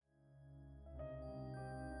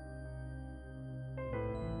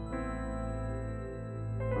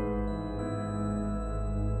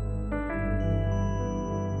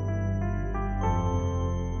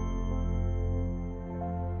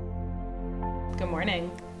Good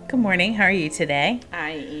morning. Good morning. How are you today? I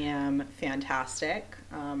am fantastic.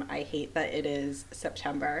 I hate that it is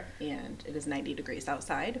September and it is 90 degrees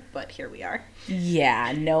outside, but here we are.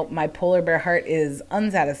 Yeah, no, my polar bear heart is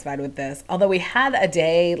unsatisfied with this. Although we had a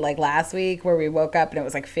day like last week where we woke up and it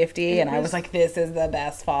was like 50 and I was like, this is the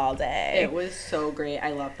best fall day. It was so great. I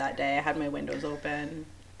loved that day. I had my windows open.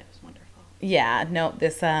 It was wonderful. Yeah, no,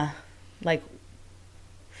 this like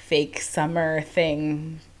fake summer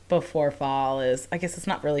thing before fall is, I guess it's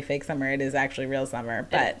not really fake summer, it is actually real summer,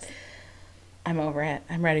 but I'm over it.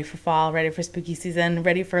 I'm ready for fall, ready for spooky season,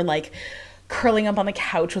 ready for like curling up on the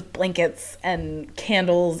couch with blankets and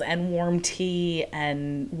candles and warm tea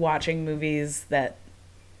and watching movies that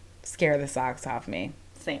scare the socks off me.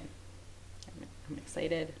 Same. I'm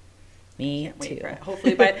excited. Me Can't wait too. for it.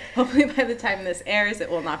 Hopefully by the time this airs,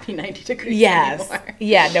 it will not be 90 degrees anymore.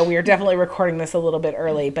 Yeah, no, we are definitely recording this a little bit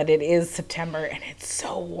early, but it is September and it's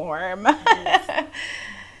so warm.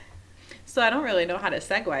 So I don't really know how to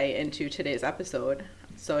segue into today's episode.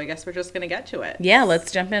 So I guess we're just going to get to it. Yeah,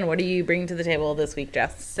 let's jump in. What are you bringing to the table this week,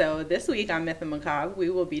 Jess? So this week on Myth and Macabre,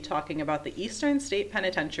 we will be talking about the Eastern State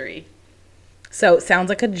Penitentiary. So it sounds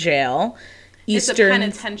like a jail. It's a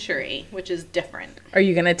penitentiary, which is different. Are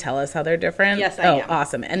you going to tell us how they're different? Yes, I am. Oh,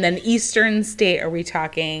 awesome. And then Eastern State, are we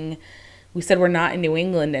talking, we said we're not in New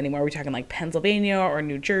England anymore. Are we talking like Pennsylvania or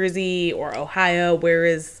New Jersey or Ohio?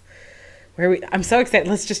 I'm so excited.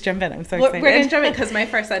 Let's just jump in. I'm so excited. We're going to jump in because my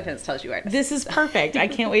first sentence tells you where it is. This is perfect. I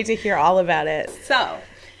can't wait to hear all about it. So,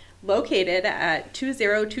 located at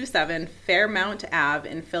 2027 Fairmount Ave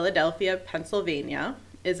in Philadelphia, Pennsylvania,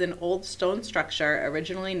 is an old stone structure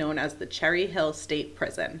originally known as the Cherry Hill State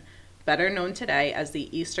Prison, better known today as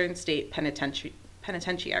the Eastern State Penitentiary.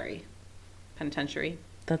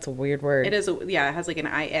 That's a weird word. It is, it has like an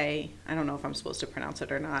IA. I don't know if I'm supposed to pronounce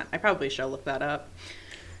it or not. I probably should look that up.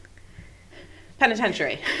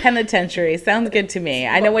 Penitentiary. Sounds good to me.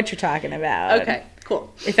 I know what you're talking about. Okay,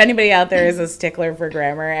 cool. If anybody out there is a stickler for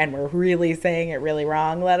grammar and we're really saying it really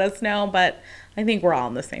wrong, let us know. But I think we're all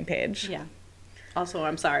on the same page. Yeah. Also,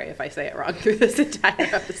 I'm sorry if I say it wrong through this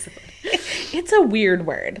entire episode. It's a weird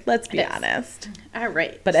word, let's be honest. All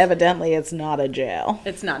right. But evidently it's not a jail.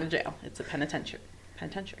 It's not a jail. It's a penitentiary.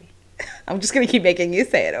 I'm just going to keep making you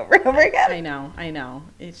say it over and over again. I know.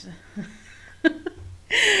 It's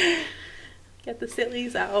get the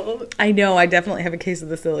sillies out. I know. I definitely have a case of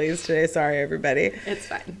the sillies today. Sorry, everybody. It's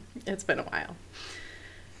fine. It's been a while.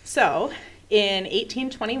 So, in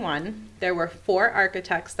 1821, there were 4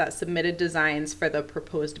 architects that submitted designs for the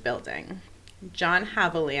proposed building. John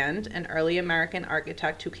Haviland, an early American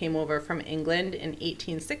architect who came over from England in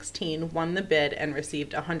 1816, won the bid and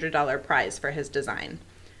received a $100 prize for his design,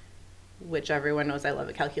 which everyone knows I love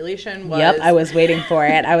a calculation. Yep, I was waiting for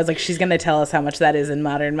it. I was like, she's going to tell us how much that is in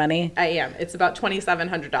modern money. I am. It's about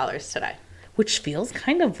 $2,700 today. Which feels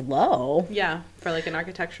kind of low. Yeah, for like an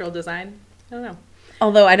architectural design. I don't know.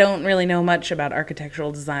 Although I don't really know much about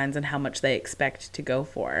architectural designs and how much they expect to go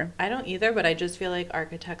for. I don't either, but I just feel like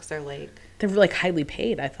architects are like... They're like highly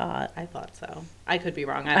paid, I thought. I thought so. I could be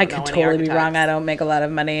wrong. I could totally be wrong. I don't make a lot of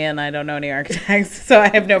money and I don't know any architects, so I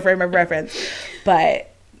have no frame of reference.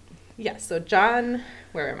 But... Yes, so John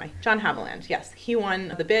Haviland, yes, he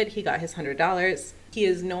won the bid. He got his $100. He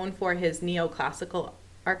is known for his neoclassical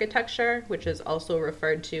architecture, which is also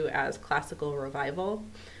referred to as classical revival.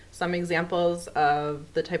 Some examples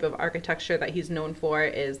of the type of architecture that he's known for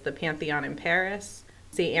is the Pantheon in Paris,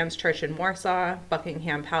 St. Anne's Church in Warsaw,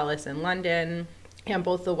 Buckingham Palace in London, and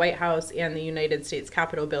both the White House and the United States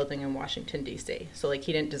Capitol building in Washington, D.C. So, like,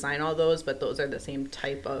 he didn't design all those, but those are the same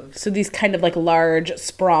type of... So these kind of, like, large,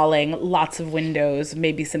 sprawling, lots of windows,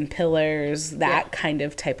 maybe some pillars, that kind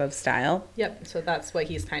of type of style? Yep, so that's what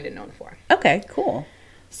he's kind of known for. Okay, cool.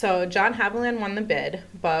 So John Haviland won the bid,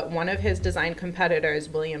 but one of his design competitors,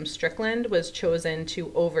 William Strickland, was chosen to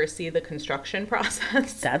oversee the construction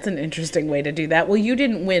process. That's an interesting way to do that. Well, you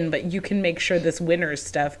didn't win, but you can make sure this winner's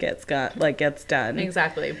stuff gets done.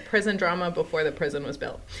 Exactly. Prison drama before the prison was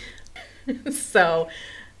built. So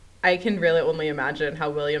I can really only imagine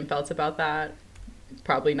how William felt about that.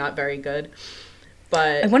 Probably not very good.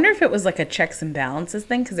 But I wonder if it was like a checks and balances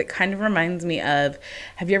thing, because it kind of reminds me of,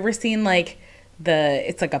 have you ever seen like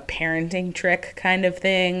it's like a parenting trick kind of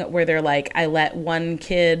thing where they're like, I let one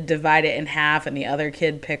kid divide it in half and the other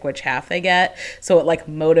kid pick which half they get. So it like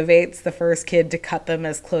motivates the first kid to cut them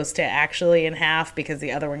as close to actually in half because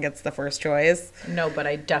the other one gets the first choice. No, but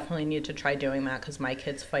I definitely need to try doing that because my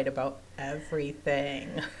kids fight about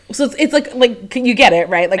everything. So it's like you get it,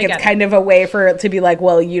 right? Like, it's kind of a way for it to be like,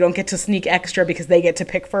 well, you don't get to sneak extra because they get to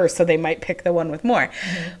pick first, so they might pick the one with more.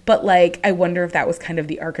 Mm-hmm. But, like, I wonder if that was kind of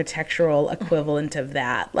the architectural equivalent of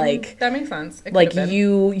that. Like, that makes sense. Like,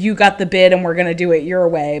 you got the bid and we're going to do it your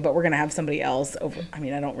way, but we're going to have somebody else over. I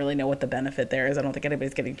mean, I don't really know what the benefit there is. I don't think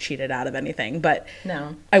anybody's getting cheated out of anything. But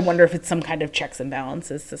no. I wonder if it's some kind of checks and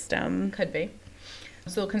balances system. Could be.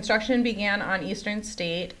 So construction began on Eastern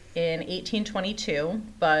State in 1822,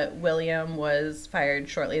 but William was fired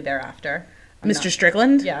shortly thereafter. Mr.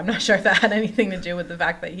 Strickland? Yeah, I'm not sure if that had anything to do with the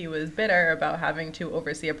fact that he was bitter about having to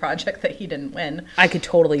oversee a project that he didn't win. I could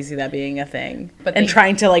totally see that being a thing. And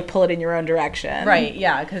trying to, like, pull it in your own direction. Right,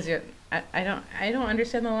 yeah, because I don't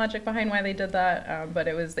understand the logic behind why they did that, but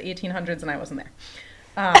it was the 1800s and I wasn't there.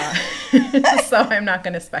 So I'm not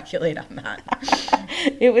going to speculate on that.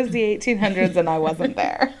 It was the 1800s and I wasn't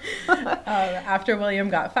there. After William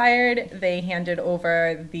got fired, they handed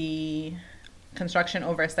over the construction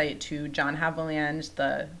oversight to John Haviland,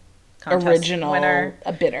 the contest original winner,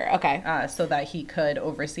 a bidder. Okay. So that he could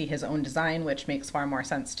oversee his own design, which makes far more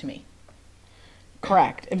sense to me.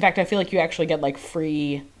 Correct. In fact, I feel like you actually get like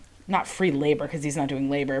not free labor because he's not doing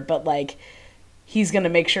labor, but like he's going to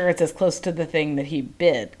make sure it's as close to the thing that he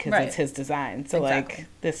bid because it's his design. So exactly. Like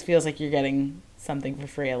this feels like you're getting something for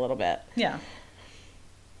free a little bit. Yeah.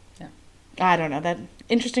 I don't know.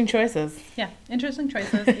 Interesting choices. Yeah, interesting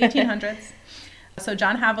choices. 1800s. So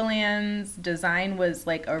John Haviland's design was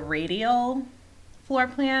like a radial floor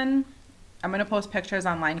plan. I'm going to post pictures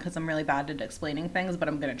online because I'm really bad at explaining things, but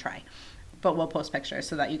I'm going to try. But we'll post pictures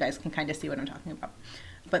so that you guys can kind of see what I'm talking about.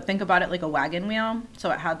 But think about it like a wagon wheel. So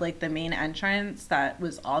it had like the main entrance that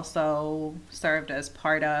was also served as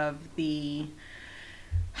part of the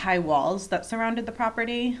high walls that surrounded the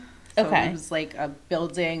property. So it was like a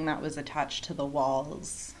building that was attached to the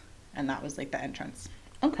walls, and that was like the entrance.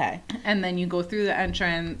 Okay. And then you go through the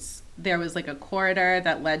entrance. There was like a corridor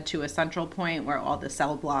that led to a central point where all the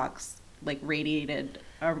cell blocks like radiated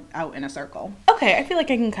out in a circle. Okay, I feel like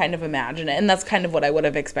I can kind of imagine it, and that's kind of what I would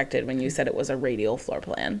have expected when you said it was a radial floor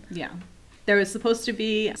plan. Yeah. There was supposed to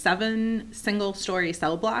be 7 single-story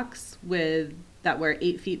cell blocks that were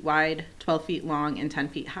 8 feet wide, 12 feet long, and 10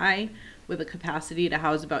 feet high, with a capacity to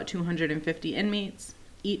house about 250 inmates.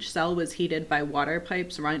 Each cell was heated by water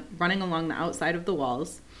pipes running along the outside of the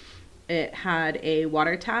walls. It had a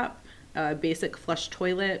water tap, a basic flush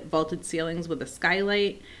toilet, vaulted ceilings with a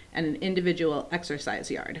skylight, and an individual exercise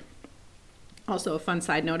yard. Also, a fun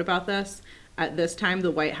side note about this, at this time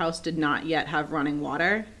the White House did not yet have running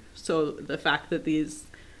water, so the fact that these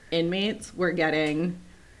inmates were getting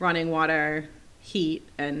running water, heat,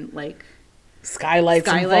 and like skylights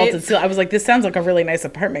and vaulted ceilings. I was like, this sounds like a really nice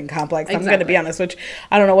apartment complex. Exactly. I'm going to be honest, which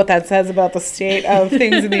I don't know what that says about the state of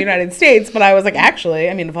things in the United States, but I was like, actually,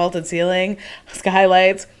 I mean, vaulted ceiling,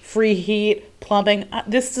 skylights, free heat, plumbing.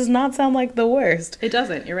 This does not sound like the worst. It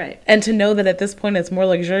doesn't. You're right. And to know that at this point it's more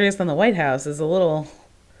luxurious than the White House is a little...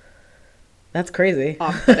 That's crazy.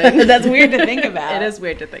 Off-putting. That's weird to think about. It is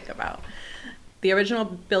weird to think about. The original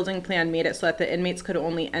building plan made it so that the inmates could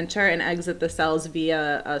only enter and exit the cells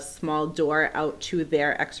via a small door out to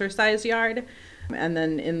their exercise yard. And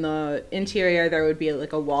then in the interior, there would be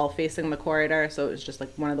like a wall facing the corridor. So it was just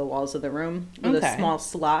like one of the walls of the room with a small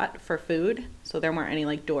slot for food. So there weren't any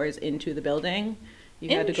like doors into the building.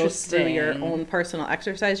 You had to go through your own personal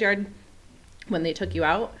exercise yard when they took you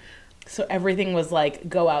out. So everything was like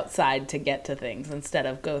go outside to get to things instead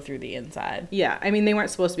of go through the inside. Yeah. I mean, they weren't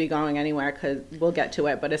supposed to be going anywhere because we'll get to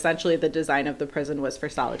it. But essentially the design of the prison was for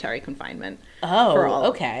solitary confinement. Oh,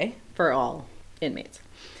 okay. For all inmates.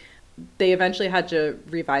 They eventually had to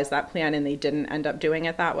revise that plan and they didn't end up doing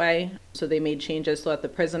it that way. So they made changes so that the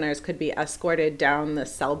prisoners could be escorted down the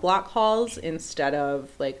cell block halls instead of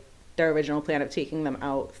like their original plan of taking them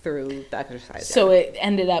out through the exercise. So it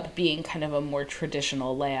ended up being kind of a more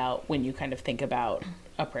traditional layout when you kind of think about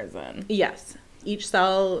a prison. Yes. Each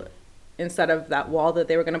cell, instead of that wall that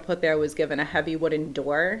they were going to put there, was given a heavy wooden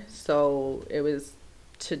door. So it was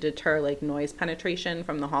to deter like noise penetration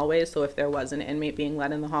from the hallways. So if there was an inmate being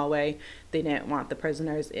let in the hallway, they didn't want the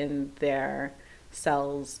prisoners in their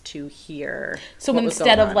cells to hear. So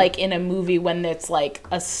instead of like in a movie when it's like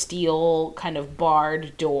a steel kind of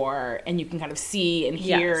barred door and you can kind of see and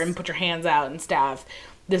hear and put your hands out and stuff,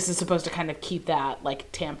 this is supposed to kind of keep that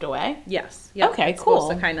like tamped away? Yes. Yep. Okay, it's cool.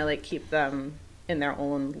 Supposed to kind of like keep them in their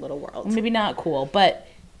own little world. Maybe not cool, but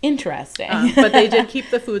interesting. But they did keep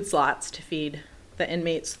the food slots to feed the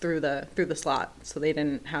inmates through the slot, so they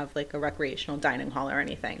didn't have like a recreational dining hall or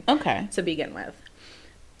anything. Okay. To begin with.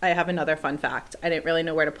 I have another fun fact. I didn't really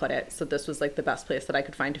know where to put it, so this was like the best place that I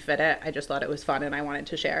could find to fit it. I just thought it was fun and I wanted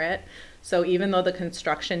to share it. So even though the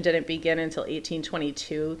construction didn't begin until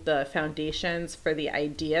 1822, the foundations for the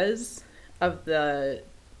ideas of the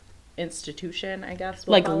institution, I guess.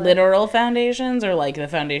 Like literal foundations, or like the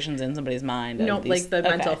foundations in somebody's mind? No, like the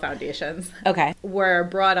mental foundations. Okay. Were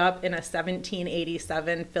brought up in a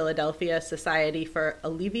 1787 Philadelphia Society for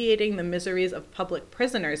Alleviating the Miseries of Public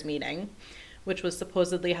Prisoners meeting, which was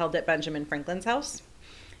supposedly held at Benjamin Franklin's house.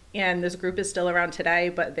 And this group is still around today,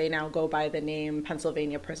 but they now go by the name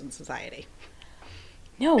Pennsylvania Prison Society.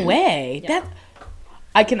 No way. Yeah.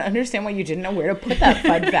 I can understand why you didn't know where to put that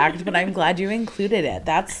fun fact, but I'm glad you included it.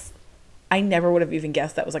 I never would have even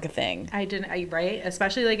guessed that was like a thing. Right?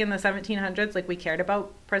 Especially like in the 1700s, like we cared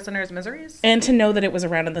about prisoners' miseries. And to know that it was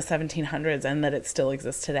around in the 1700s and that it still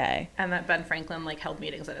exists today. And that Ben Franklin like held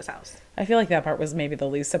meetings at his house. I feel like that part was maybe the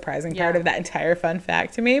least surprising part of that entire fun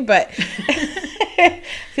fact to me, but I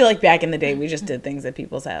feel like back in the day we just did things at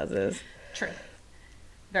people's houses. True.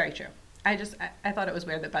 Very true. I thought it was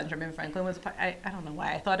weird that Benjamin Franklin was, I don't know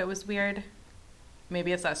why I thought it was weird.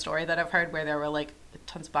 Maybe it's that story that I've heard where there were like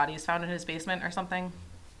tons of bodies found in his basement or something.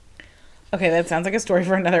 Okay, that sounds like a story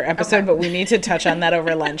for another episode, okay. But we need to touch on that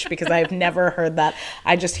over lunch because I've never heard that.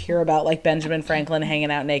 I just hear about like Benjamin Franklin hanging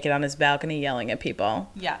out naked on his balcony yelling at people.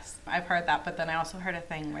 Yes, I've heard that, but then I also heard a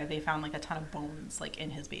thing where they found like a ton of bones like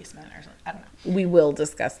in his basement or something. I don't know. We will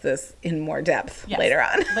discuss this in more depth later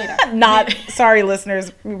on. Later. Sorry,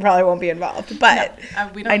 listeners, we probably won't be involved, but no,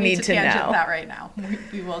 we don't need to tangent that right now.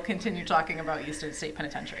 We will continue talking about Eastern State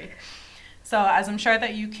Penitentiary. So as I'm sure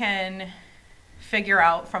that you can figure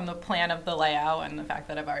out from the plan of the layout and the fact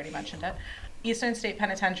that I've already mentioned it, Eastern State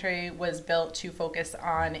Penitentiary was built to focus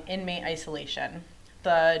on inmate isolation.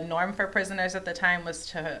 The norm for prisoners at the time was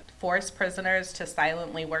to force prisoners to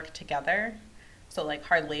silently work together. So like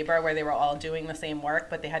hard labor where they were all doing the same work,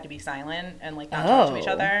 but they had to be silent and like not talk to each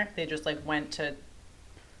other. They just like went to,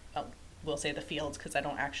 we'll say the fields because I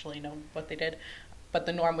don't actually know what they did. But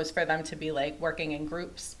the norm was for them to be like working in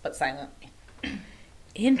groups, but silently.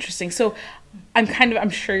 Interesting. So I'm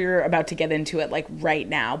sure you're about to get into it like right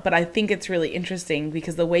now, but I think it's really interesting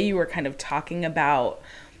because the way you were kind of talking about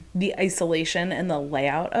the isolation and the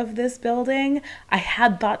layout of this building, I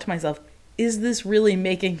had thought to myself, is this really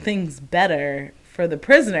making things better for the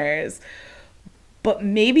prisoners? But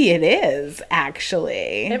maybe it is,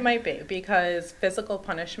 actually. It might be, because physical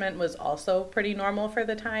punishment was also pretty normal for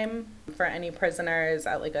the time. For any prisoners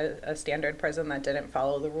at like a standard prison that didn't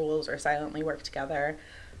follow the rules or silently work together.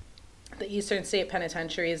 The Eastern State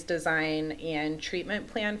Penitentiary's design and treatment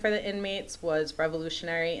plan for the inmates was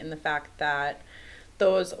revolutionary in the fact that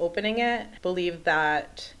those opening it believed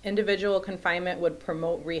that individual confinement would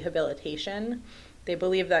promote rehabilitation. They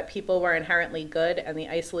believed that people were inherently good, and the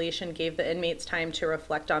isolation gave the inmates time to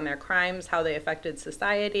reflect on their crimes, how they affected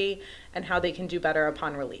society, and how they can do better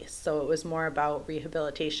upon release. So it was more about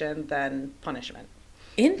rehabilitation than punishment.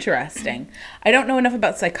 Interesting. I don't know enough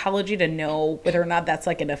about psychology to know whether or not that's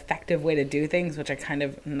like an effective way to do things, which I kind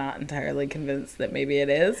of not entirely convinced that maybe it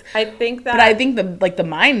is. I think that... But I think the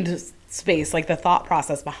mind space, like the thought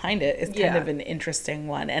process behind it is kind of an interesting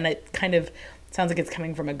one, and it kind of sounds like it's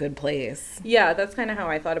coming from a good place. Yeah, that's kind of how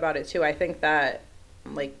I thought about it too. I think that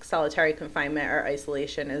like solitary confinement or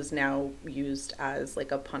isolation is now used as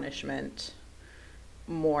like a punishment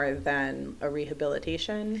more than a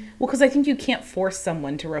rehabilitation. Well, because I think you can't force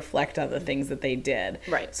someone to reflect on the things that they did.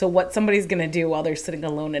 Right. So what somebody's going to do while they're sitting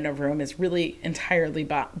alone in a room is really entirely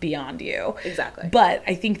beyond you. Exactly. But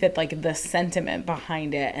I think that like the sentiment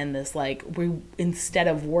behind it and this like we instead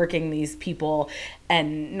of working these people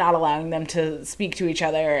and not allowing them to speak to each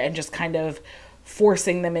other and just kind of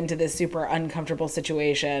forcing them into this super uncomfortable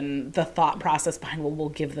situation, the thought process behind, well, we'll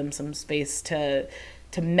give them some space to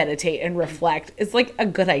meditate and reflect is like a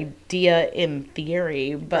good idea in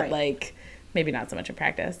theory, but like maybe not so much in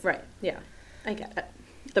practice. Right. Yeah. I get it.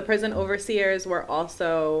 The prison overseers were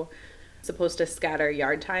also supposed to scatter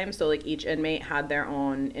yard time. So like each inmate had their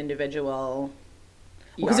own individual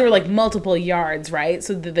because there were like multiple yards, right?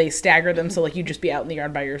 So did they stagger them so like you'd just be out in the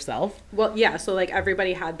yard by yourself? Well, yeah. So like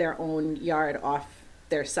everybody had their own yard off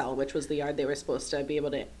their cell, which was the yard they were supposed to be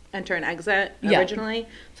able to enter and exit originally.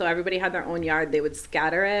 So everybody had their own yard. They would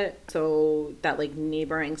scatter it so that like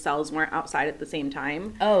neighboring cells weren't outside at the same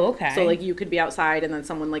time. Oh, okay. So like you could be outside and then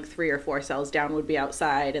someone like 3 or 4 cells down would be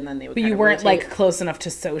outside and then they would But you weren't like close enough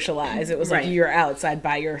to socialize. It was like you're outside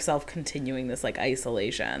by yourself continuing this like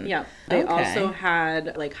isolation. Yeah. They also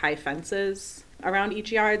had like high fences around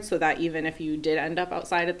each yard so that even if you did end up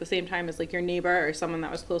outside at the same time as like your neighbor or someone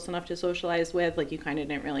that was close enough to socialize with, like you kind of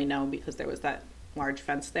didn't really know because there was that large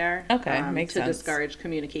fence there. Okay, makes to sense. discourage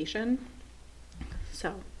communication.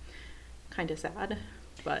 So, kind of sad,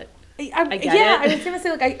 but I get yeah, it. I was gonna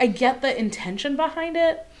say, like, I get the intention behind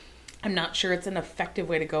it. I'm not sure it's an effective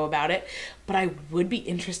way to go about it, but I would be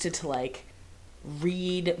interested to, like,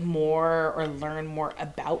 read more or learn more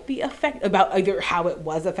about the effect, about either how it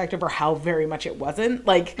was effective or how very much it wasn't.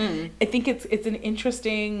 Like, I think it's an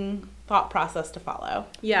interesting thought process to follow.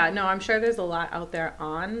 Yeah, no, I'm sure there's a lot out there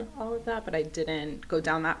on all of that, but I didn't go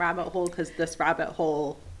down that rabbit hole because this rabbit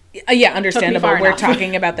hole. Yeah, understandable. far We're enough.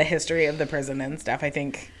 talking about the history of the prison and stuff. I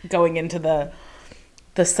think going into the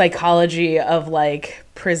psychology of, like,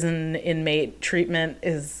 prison inmate treatment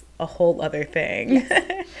is a whole other thing.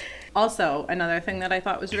 Also, another thing that I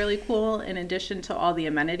thought was really cool, in addition to all the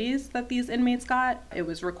amenities that these inmates got, it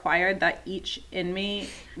was required that each inmate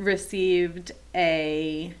received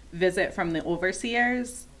a visit from the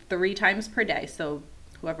overseers 3 times per day. So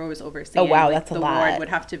whoever was overseeing, Oh, wow, that's a the lot. ward would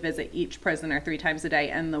have to visit each prisoner 3 times a day,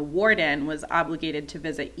 and the warden was obligated to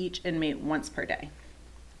visit each inmate once per day.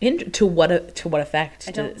 To what effect?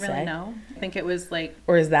 I don't really know. I think it was like,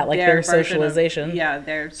 Or is that like their version of- socialization? yeah,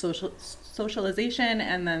 their socialization,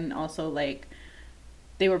 and then also, like,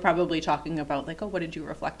 they were probably talking about, like, oh, what did you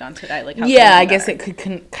reflect on today? Like, how Yeah, I can you do guess better? it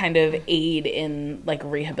could kind of aid in, like,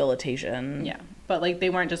 rehabilitation. Yeah, but, like, they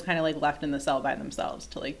weren't just kind of, like, left in the cell by themselves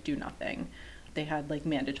to, like, do nothing. They had, like,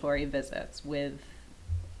 mandatory visits with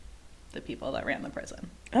the people that ran the prison.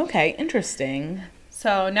 Okay, interesting.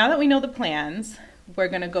 So now that we know the plans, we're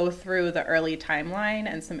going to go through the early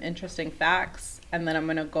timeline and some interesting facts, and then I'm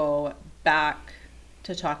going to go back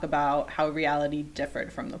to talk about how reality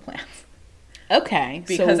differed from the plans. Okay.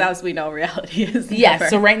 Because so, as we know, reality is yeah, never.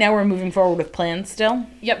 so right now we're moving forward with plans still?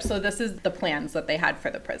 Yep, so this is the plans that they had for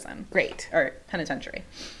the prison. Great. Or penitentiary.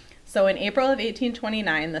 So in April of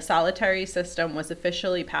 1829, the solitary system was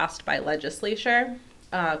officially passed by legislature.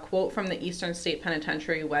 A quote from the Eastern State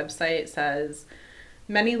Penitentiary website says,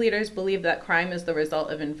 "Many leaders believe that crime is the result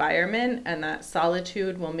of environment and that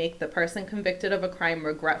solitude will make the person convicted of a crime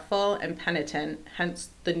regretful and penitent, hence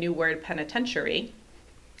the new word penitentiary."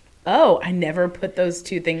 Oh, I never put those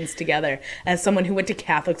two things together. As someone who went to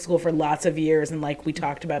Catholic school for lots of years and, like, we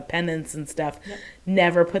talked about penance and stuff,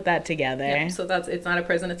 never put that together. Yep, so it's not a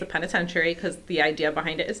prison, it's a penitentiary because the idea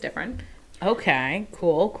behind it is different. Okay,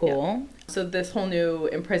 cool. Yep. So this whole new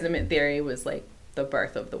imprisonment theory was, like, the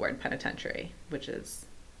birth of the word penitentiary, which is,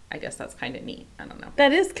 I guess that's kind of neat. I don't know.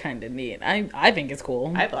 That is kind of neat. I think it's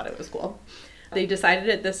cool. I thought it was cool. They decided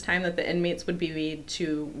at this time that the inmates would be made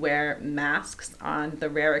to wear masks on the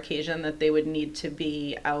rare occasion that they would need to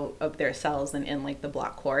be out of their cells and in, like, the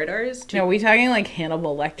block corridors. Are we talking, like,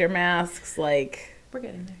 Hannibal Lecter masks? Like, We're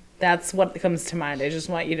getting there. that's what comes to mind. I just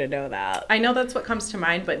want you to know that. I know that's what comes to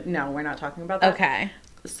mind, but no, we're not talking about that. Okay.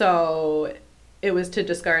 So it was to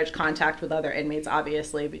discourage contact with other inmates,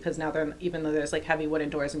 obviously, because now even though there's, like, heavy wooden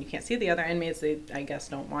doors and you can't see the other inmates, they, I guess,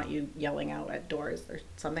 don't want you yelling out at doors or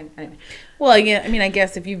something. Anyway. Well, yeah, I mean, I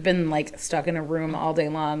guess if you've been, like, stuck in a room all day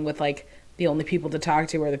long with, like, the only people to talk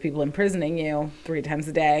to are the people imprisoning you 3 times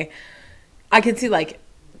a day, I could see, like,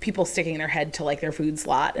 people sticking their head to, like, their food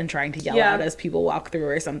slot and trying to yell out as people walk through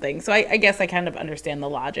or something. So I guess I kind of understand the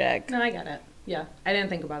logic. No, I get it. Yeah. I didn't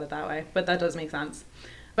think about it that way, but that does make sense.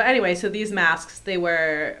 But anyway, so these masks, they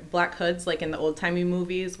wear black hoods, like in the old-timey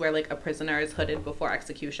movies where, like, a prisoner is hooded before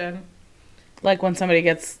execution. Like when somebody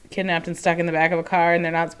gets kidnapped and stuck in the back of a car and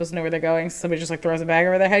they're not supposed to know where they're going, so somebody just, like, throws a bag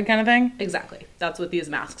over their head kind of thing? Exactly. That's what these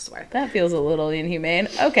masks were. That feels a little inhumane.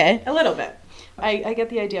 Okay. A little bit. I get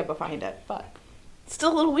the idea behind it, but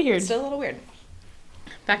Still a little weird. still a little weird.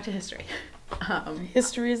 Back to history.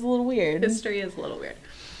 History is a little weird. History is a little weird.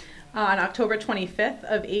 On October 25th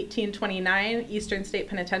of 1829, Eastern State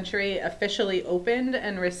Penitentiary officially opened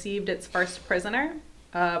and received its first prisoner.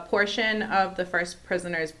 A portion of the first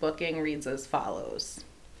prisoner's booking reads as follows.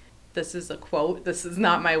 This is a quote. This is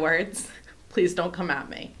not my words. Please don't come at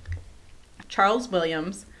me. Charles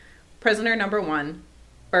Williams, prisoner number 1,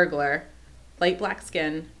 burglar, light black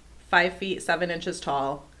skin, 5 feet 7 inches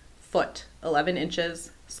tall, foot 11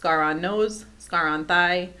 inches, scar on nose, scar on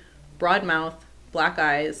thigh, broad mouth, black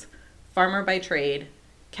eyes, farmer by trade,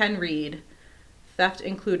 can read, theft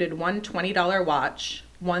included one $20 watch,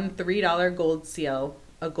 one $3 gold seal,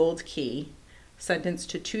 a gold key, sentenced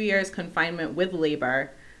to 2 years confinement with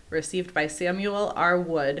labor, received by Samuel R.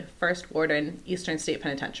 Wood, first warden, Eastern State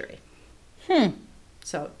Penitentiary.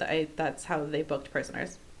 So that's how they booked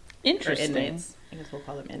prisoners. Interesting. Or inmates. I guess we'll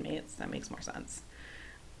call them inmates. That makes more sense.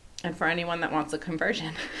 And for anyone that wants a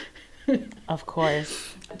conversion, Of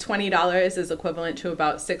course. $20 is equivalent to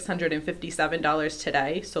about $657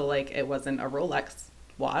 today. So, like, it wasn't a Rolex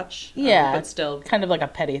watch. Yeah. But still kind of like a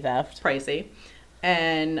petty theft. pricey.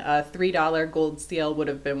 And a $3 gold seal would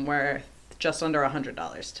have been worth just under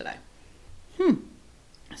 $100 today.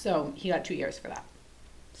 So he got 2 years for that.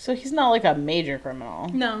 So he's not like a major criminal.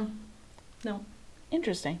 No.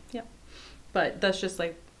 Interesting. Yep. But that's just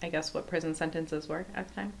like, I guess, what prison sentences were at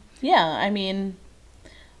the time. Yeah, I mean,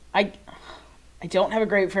 I don't have a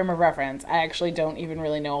great frame of reference. I actually don't even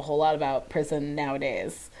really know a whole lot about prison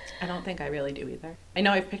nowadays. I don't think I really do either. I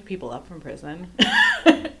know I've picked people up from prison.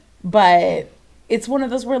 But it's one of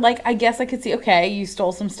those where, like, I guess I could see, okay, you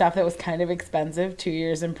stole some stuff that was kind of expensive, 2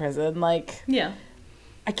 years in prison. Like, Yeah.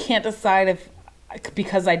 I can't decide if,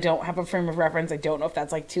 because I don't have a frame of reference, I don't know if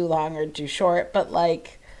that's, like, too long or too short. But,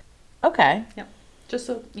 like, okay. Yep. Just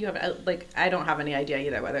so you have, like, I don't have any idea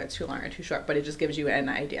either whether it's too long or too short, but it just gives you an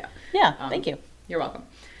idea. Yeah, thank you. You're welcome.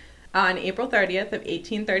 On April 30th of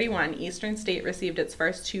 1831, Eastern State received its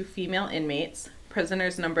first 2 female inmates,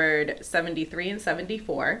 prisoners numbered 73 and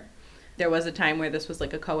 74. There was a time where this was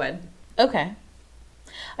like a co-ed. Okay.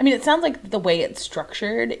 I mean, it sounds like the way it's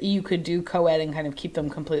structured, you could do co-ed and kind of keep them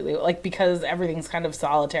completely, like, because everything's kind of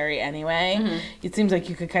solitary anyway, it seems like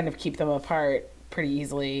you could kind of keep them apart pretty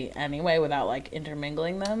easily anyway without, like,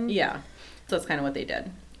 intermingling them. Yeah. So that's kind of what they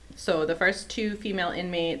did. So the first 2 female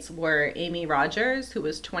inmates were Amy Rogers, who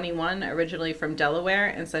was 21, originally from Delaware,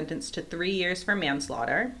 and sentenced to 3 years for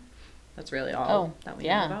manslaughter. That's really all that we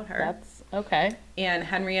know about her. That's okay. And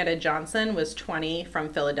Henrietta Johnson was 20, from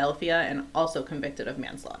Philadelphia, and also convicted of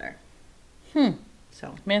manslaughter.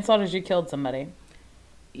 So Manslaughter, you killed somebody.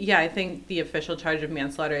 yeah, I think the official charge of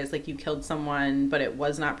manslaughter is like you killed someone, but it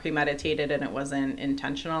was not premeditated and it wasn't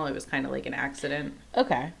intentional. It was kind of like an accident.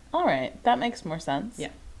 Okay. All right. That makes more sense. Yeah.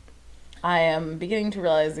 I am beginning to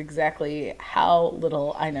realize exactly how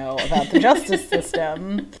little I know about the justice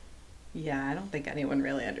system. Yeah, I don't think anyone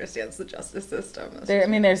really understands the justice system.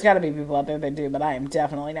 There's got to be people out there that do, but I am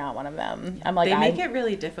definitely not one of them. I'm like, they make it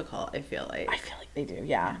really difficult, I feel like. I feel like they do,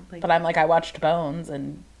 yeah. like- But I'm like, I watched Bones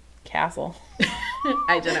and Castle.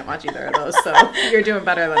 I didn't watch either of those, so you're doing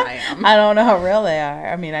better than I am. I don't know how real they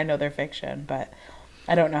are. I mean, I know they're fiction, but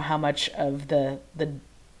I don't know how much of the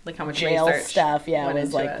Like how much jail research stuff, went was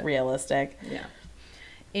into like it. realistic. Yeah.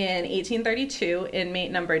 In 1832,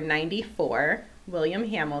 inmate number 94, William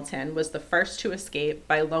Hamilton, was the first to escape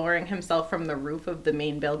by lowering himself from the roof of the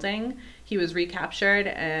main building. He was recaptured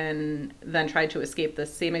and then tried to escape the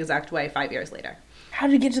same exact way 5 years later. How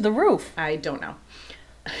did he get to the roof? I don't know.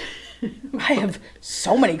 I have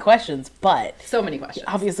so many questions, but So many questions.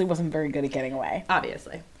 obviously wasn't very good at getting away.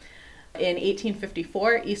 Obviously. In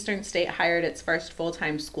 1854, Eastern State hired its first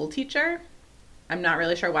full-time school teacher. I'm not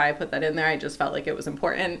really sure why I put that in there. I just felt like it was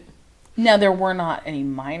important. Now, there were not any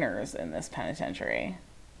minors in this penitentiary.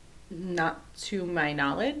 Not to my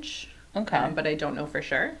knowledge. Okay. But I don't know for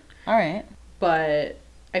sure. All right. But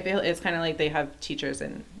I feel it's kind of like they have teachers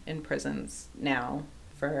in prisons now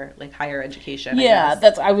for like higher education. Yeah, I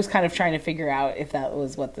guess. I was kind of trying to figure out if that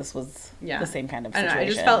was what this was, the same kind of I don't situation. know, I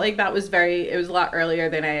just felt like that was it was a lot earlier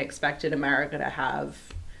than I expected America to have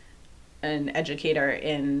an educator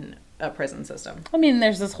in a prison system. I mean,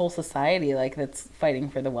 there's this whole society like that's fighting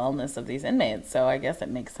for the wellness of these inmates, so I guess it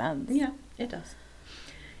makes sense. Yeah, it does.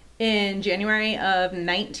 In January of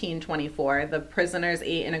 1924, the prisoners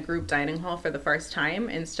ate in a group dining hall for the first time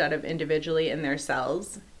instead of individually in their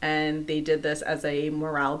cells. And they did this as a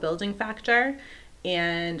morale building factor.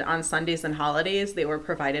 And on Sundays and holidays, they were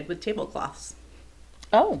provided with tablecloths.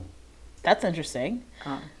 Oh, that's interesting.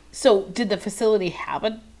 So did the facility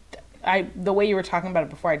have the way you were talking about it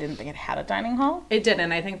before, I didn't think it had a dining hall? It did,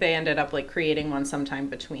 and I think they ended up like creating one sometime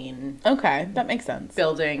between Okay, that makes sense.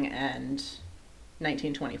 building and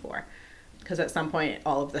 1924. Because at some point,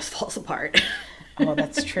 all of this falls apart. Oh,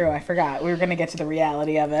 that's true. I forgot. We were going to get to the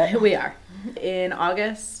reality of it. We are. On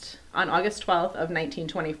August 12th of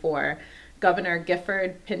 1924, Governor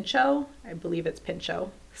Gifford Pinchot, I believe it's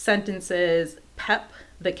Pinchot, sentences Pep,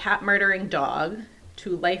 the cat-murdering dog,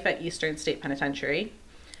 to life at Eastern State Penitentiary.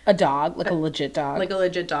 A dog, like a legit dog. Like a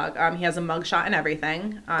legit dog. He has a mugshot and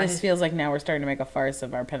everything. This feels like now we're starting to make a farce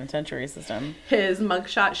of our penitentiary system. His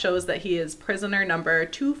mugshot shows that he is prisoner number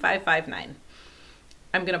 2559.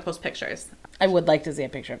 I'm going to post pictures. I would like to see a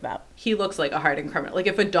picture of that. He looks like a hardened criminal. Like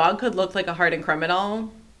if a dog could look like a hardened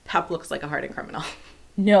criminal, Pep looks like a hardened criminal.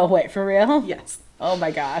 No, wait, for real? Yes. Oh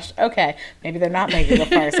my gosh. Okay. Maybe they're not making a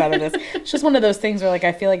farce out of this. It's just one of those things where like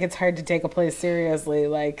I feel like it's hard to take a place seriously.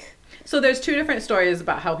 Like, so there's 2 different stories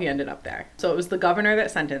about how he ended up there. So it was the governor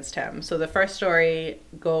that sentenced him. So the first story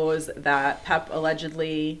goes that Pep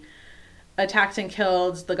allegedly attacked and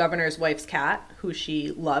killed the governor's wife's cat, who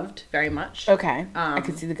she loved very much. Okay. I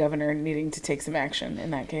could see the governor needing to take some action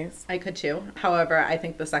in that case. I could too. However, I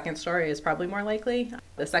think the second story is probably more likely.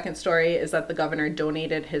 The second story is that the governor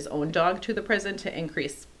donated his own dog to the prison to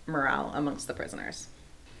increase morale amongst the prisoners.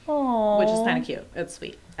 Aww. Which is kind of cute. It's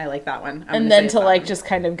sweet. I like that one. And then to like just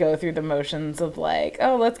kind of go through the motions of like,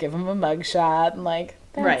 oh, let's give him a mugshot and like,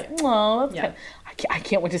 right. Oh, that's kind of, I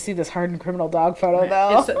can't wait to see this hardened criminal dog photo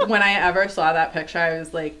though. When I ever saw that picture, I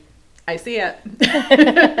was like, I see it.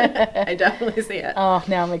 I definitely see it. Oh,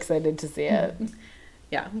 now I'm excited to see it.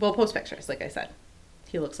 Yeah, we'll post pictures, like I said.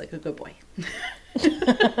 He looks like a good boy.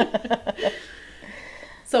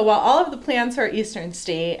 So while all of the plans for Eastern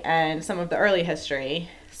State and some of the early history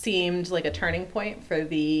seemed like a turning point for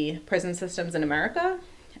the prison systems in America,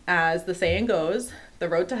 as the saying goes, the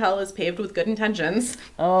road to hell is paved with good intentions.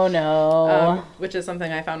 Oh, no. Which is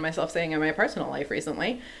something I found myself saying in my personal life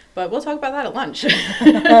recently. But we'll talk about that at lunch.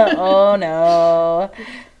 Oh, no.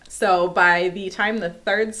 So by the time the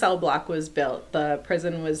third cell block was built, the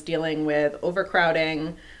prison was dealing with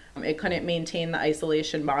overcrowding. It couldn't maintain the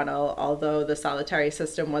isolation model, although the solitary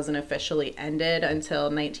system wasn't officially ended until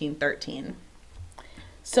 1913.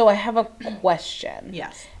 So I have a question.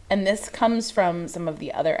 Yes. And this comes from some of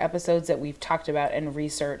the other episodes that we've talked about and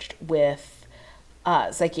researched with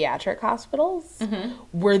psychiatric hospitals. Mm-hmm.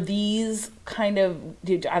 Were these kind of,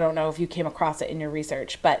 I don't know if you came across it in your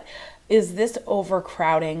research, but is this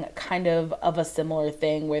overcrowding kind of a similar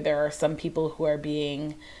thing where there are some people who are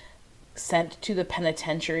being sent to the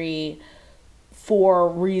penitentiary for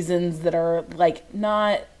reasons that are like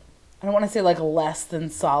not, I don't want to say like less than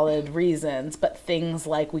solid reasons, but things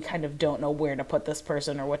like we kind of don't know where to put this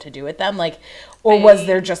person or what to do with them, like, or was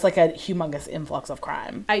there just like a humongous influx of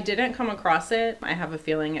crime? I didn't come across it. I have a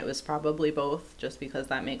feeling it was probably both, just because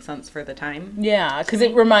that makes sense for the time. Yeah, because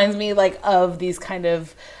it reminds me like of these kind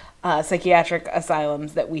of psychiatric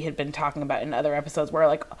asylums that we had been talking about in other episodes where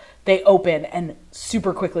like they open and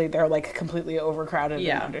super quickly they're like completely overcrowded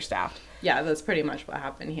and understaffed. Yeah, that's pretty much what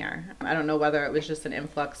happened here. I don't know whether it was just an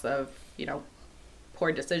influx of,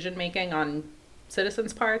 poor decision making on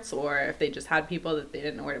citizens' parts, or if they just had people that they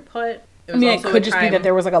didn't know where to put. It could just be that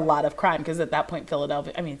there was like a lot of crime, because at that point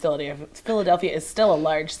Philadelphia is still a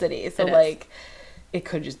large city, so like it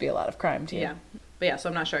could just be a lot of crime too. Yeah. But yeah, so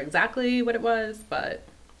I'm not sure exactly what it was, but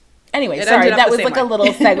anyway, sorry, that was like a little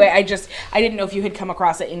segue. I didn't know if you had come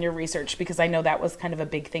across it in your research, because I know that was kind of a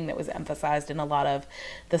big thing that was emphasized in a lot of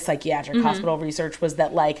the psychiatric hospital research, was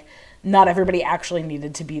that like not everybody actually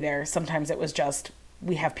needed to be there. Sometimes it was just,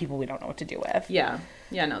 we have people we don't know what to do with. Yeah.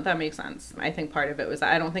 Yeah, no, that makes sense. I think part of it was,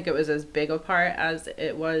 I don't think it was as big a part as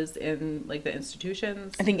it was in like the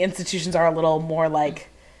institutions. I think institutions are a little more like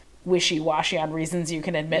wishy-washy on reasons you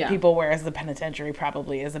can admit people, whereas the penitentiary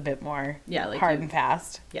probably is a bit more like hard and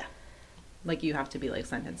fast. Yeah. Like you have to be like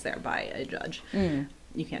sentenced there by a judge.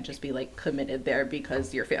 You can't just be like committed there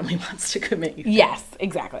because your family wants to commit you. Yes,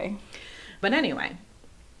 exactly. But anyway,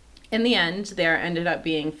 in the end, there ended up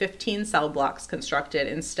being 15 cell blocks constructed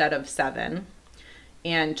instead of 7.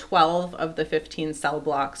 And 12 of the 15 cell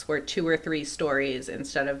blocks were 2 or 3 stories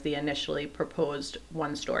instead of the initially proposed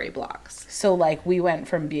 1-story blocks. So like we went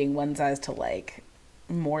from being one size to like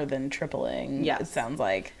more than tripling. Yes. It sounds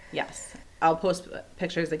like. Yes. I'll post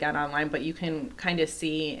pictures again online, but you can kind of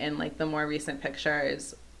see in like the more recent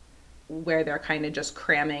pictures where they're kind of just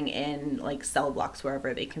cramming in like cell blocks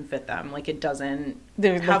wherever they can fit them. Like it doesn't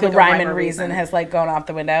have like the rhyme and reason has like gone out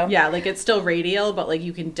the window. Yeah, like it's still radial, but like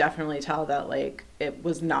you can definitely tell that like it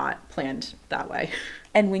was not planned that way.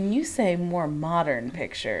 And when you say more modern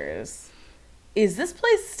pictures, is this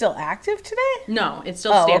place still active today? No, it's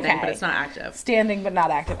still standing, but it's not active. Standing but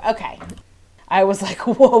not active. Okay. I was like,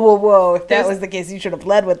 whoa. If that was the case, you should have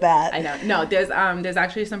led with that. I know. No, there's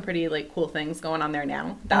actually some pretty like cool things going on there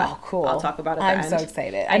now. Cool. I'll talk about at the end. I'm so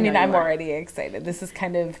excited. I'm already excited. This is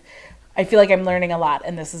kind of, I feel like I'm learning a lot,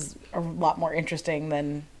 and this is a lot more interesting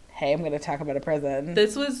than, hey, I'm going to talk about a prison.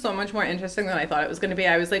 This was so much more interesting than I thought it was going to be.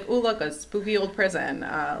 I was like, oh, look, a spooky old prison.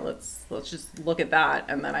 Let's just look at that.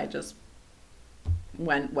 And then I just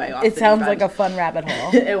went way off. It sounds like a fun rabbit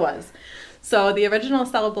hole. It was. So the original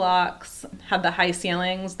cell blocks had the high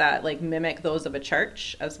ceilings that like mimic those of a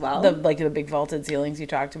church as well. The big vaulted ceilings you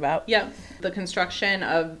talked about. Yep. The construction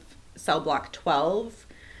of cell block 12,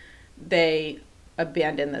 they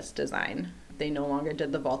abandoned this design. They no longer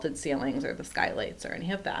did the vaulted ceilings or the skylights or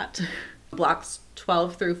any of that. Blocks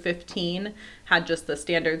 12 through 15 had just the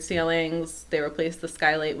standard ceilings. They replaced the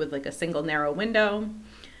skylight with like a single narrow window.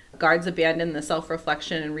 Guards abandoned the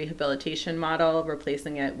self-reflection and rehabilitation model,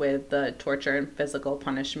 replacing it with the torture and physical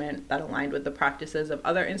punishment that aligned with the practices of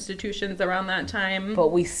other institutions around that time. But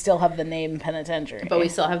we still have the name penitentiary.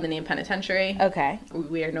 Okay.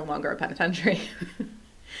 We are no longer a penitentiary.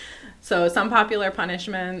 So some popular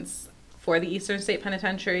punishments for the Eastern State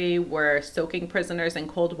Penitentiary were soaking prisoners in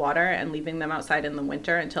cold water and leaving them outside in the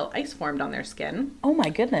winter until ice formed on their skin. Oh my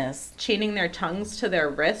goodness. Chaining their tongues to their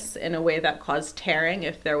wrists in a way that caused tearing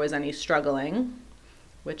if there was any struggling.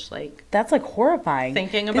 Which, like... That's, like, horrifying.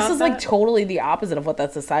 Thinking about This is, like, totally the opposite of what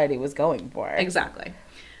that society was going for. Exactly.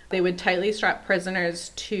 They would tightly strap prisoners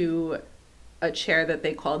to a chair that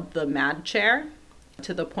they called the mad chair,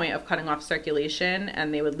 to the point of cutting off circulation,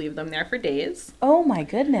 and they would leave them there for days. Oh my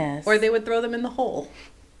goodness. Or they would throw them in the hole.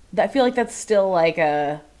 I feel like that's still like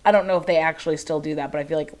I don't know if they actually still do that, but I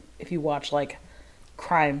feel like if you watch like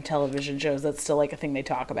crime television shows, that's still like a thing they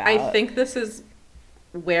talk about. I think this is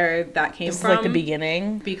where that came from. This is like the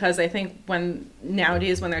beginning. Because I think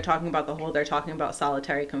nowadays when they're talking about the hole, they're talking about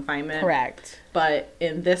solitary confinement. Correct. But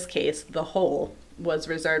in this case, the hole was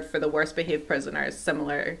reserved for the worst behaved prisoners,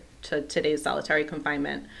 similar to today's solitary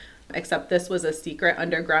confinement, except this was a secret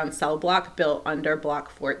underground cell block built under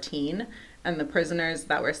Block 14, and the prisoners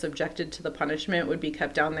that were subjected to the punishment would be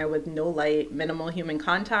kept down there with no light, minimal human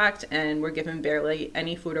contact, and were given barely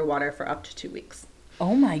any food or water for up to 2 weeks.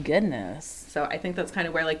 Oh my goodness. So I think that's kind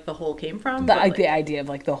of where like the hole came from. The idea of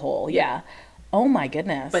like the hole, yeah. Oh my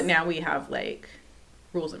goodness. But now we have like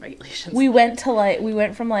rules and regulations. We went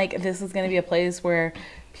from like this is going to be a place where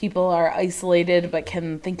people are isolated but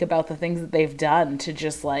can think about the things that they've done to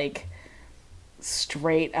just like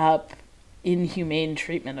straight up inhumane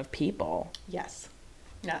treatment of people. Yes.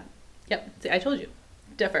 Yeah. Yep. See, I told you.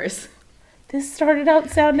 Differs. This started out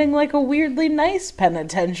sounding like a weirdly nice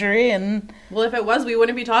penitentiary, and... Well, if it was, we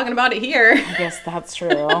wouldn't be talking about it here. I guess that's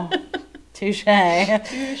true. Touche.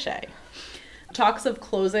 Touche. Talks of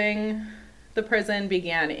closing the prison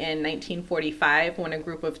began in 1945 when a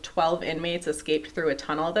group of 12 inmates escaped through a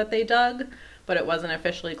tunnel that they dug, but it wasn't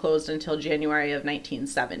officially closed until January of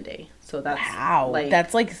 1970. So that's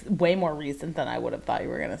that's like way more recent than I would have thought you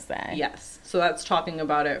were going to say. Yes. So that's talking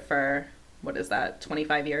about it for,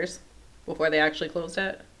 25 years before they actually closed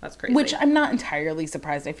it? That's crazy. Which I'm not entirely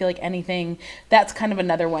surprised. I feel like that's kind of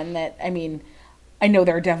another one that, I mean, I know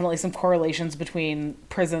there are definitely some correlations between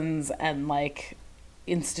prisons and like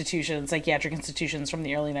psychiatric institutions from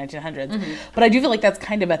the early 1900s. Mm-hmm. But I do feel like that's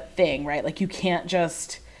kind of a thing, right? Like you can't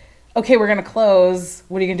just, okay, we're going to close.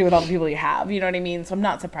 What are you going to do with all the people you have? You know what I mean? So I'm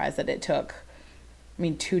not surprised that it took,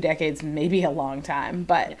 2 decades, maybe a long time,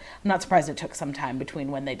 but I'm not surprised it took some time between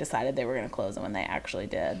when they decided they were going to close and when they actually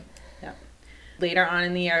did. Yeah. Later on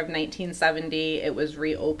in the year of 1970, it was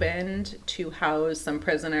reopened to house some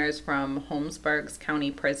prisoners from Holmesburg's county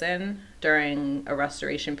prison during a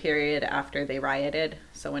restoration period after they rioted.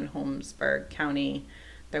 So in Holmesburg County,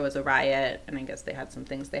 there was a riot, and I guess they had some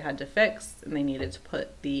things they had to fix, and they needed to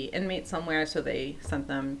put the inmates somewhere, so they sent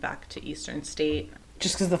them back to Eastern State.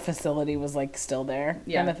 Just because the facility was, like, still there,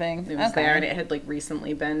 kind of thing? It was there, and it had, like,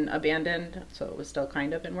 recently been abandoned, so it was still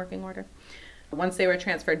kind of in working order. Once they were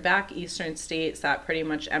transferred back, Eastern State sat pretty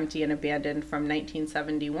much empty and abandoned from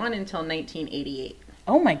 1971 until 1988.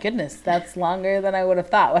 Oh, my goodness. That's longer than I would have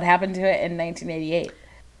thought. What happened to it in 1988?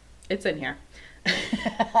 It's in here.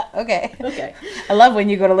 Okay. I love when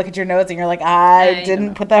you go to look at your notes and you're like, I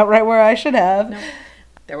didn't put that right where I should have. No.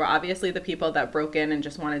 There were obviously the people that broke in and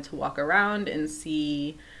just wanted to walk around and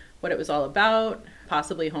see what it was all about,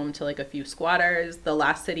 possibly home to like a few squatters. The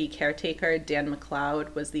last city caretaker, Dan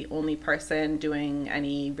McLeod, was the only person doing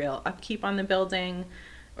any real upkeep on the building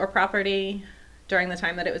or property during the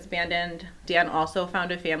time that it was abandoned. Dan also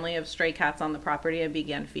found a family of stray cats on the property and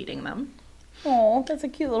began feeding them. Oh, that's a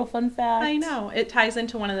cute little fun fact. I know. It ties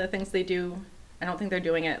into one of the things they do. I don't think they're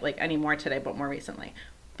doing it like anymore today, but more recently.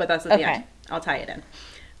 But that's at the end. I'll tie it in.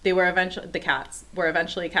 The cats were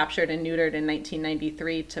eventually captured and neutered in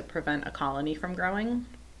 1993 to prevent a colony from growing.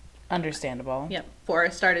 Understandable. Yep.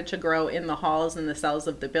 Forests started to grow in the halls and the cells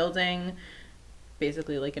of the building,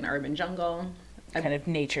 basically like an urban jungle. Kind of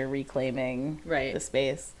nature reclaiming the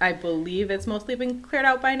space. I believe it's mostly been cleared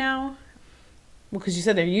out by now. Well, because you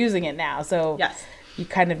said they're using it now, so yes, you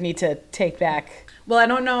kind of need to take back. Well, I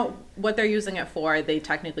don't know what they're using it for. They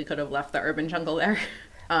technically could have left the urban jungle there.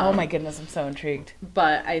 Oh my goodness, I'm so intrigued.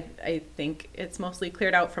 But I think it's mostly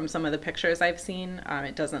cleared out from some of the pictures I've seen.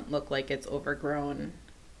 It doesn't look like it's overgrown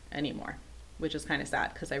anymore, which is kind of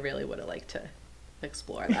sad because I really would have liked to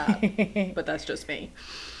explore that. But that's just me.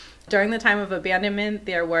 During the time of abandonment,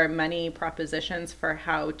 there were many propositions for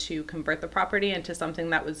how to convert the property into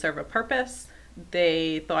something that would serve a purpose.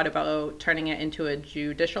 They thought about turning it into a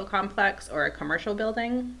judicial complex or a commercial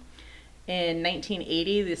building. In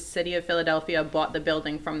 1980, the city of Philadelphia bought the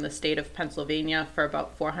building from the state of Pennsylvania for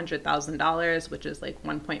about $400,000, which is like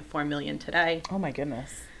 $1.4 million today. Oh my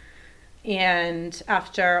goodness. And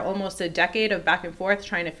after almost a decade of back and forth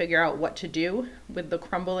trying to figure out what to do with the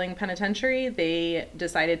crumbling penitentiary, they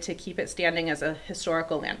decided to keep it standing as a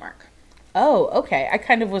historical landmark. Oh, okay. I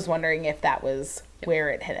kind of was wondering if that was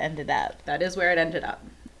where it had ended up. That is where it ended up.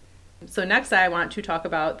 So next I want to talk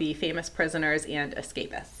about the famous prisoners and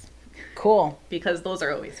escapists. Cool. Because those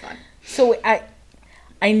are always fun. So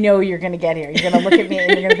I know you're going to get here. You're going to look at me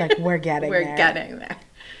and you're going to be like, we're getting there. We're getting there.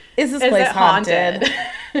 Is this place haunted?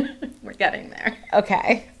 We're getting there.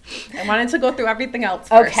 Okay. I wanted to go through everything else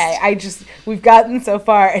first. Okay, we've gotten so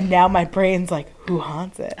far, and now my brain's like, who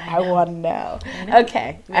haunts it? I want to know.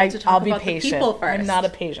 Okay, I'll be patient. I'm not a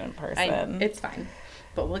patient person. It's fine,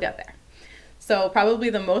 but we'll get there. So probably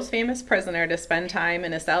the most famous prisoner to spend time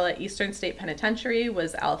in a cell at Eastern State Penitentiary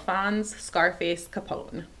was Alphonse Scarface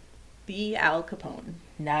Capone. The Al Capone.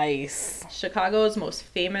 Nice. Chicago's most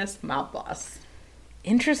famous mob boss.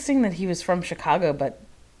 Interesting that he was from Chicago, but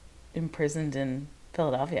imprisoned in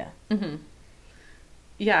Philadelphia. Mm-hmm.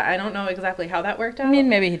 Yeah, I don't know exactly how that worked out. I mean,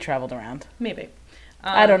 maybe he traveled around. Maybe.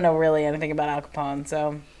 I don't know really anything about Al Capone,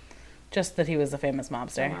 so just that he was a famous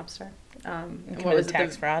mobster. What was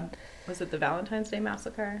tax fraud? Was it the Valentine's Day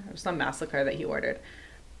massacre? Or some massacre that he ordered.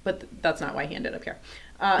 But that's not why he ended up here.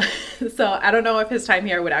 So I don't know if his time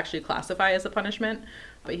here would actually classify as a punishment,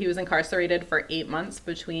 but he was incarcerated for 8 months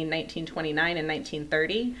between 1929 and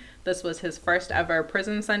 1930. This was his first ever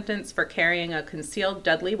prison sentence for carrying a concealed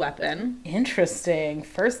deadly weapon. Interesting.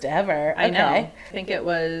 First ever. I know. I think it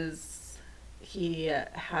was, he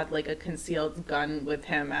had like a concealed gun with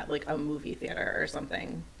him at like a movie theater or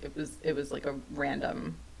something. It was like a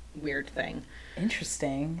random weird thing.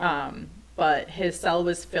 Interesting. But his cell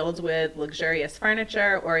was filled with luxurious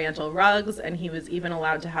furniture, oriental rugs, and he was even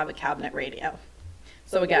allowed to have a cabinet radio.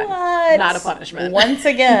 So again, not a punishment. Once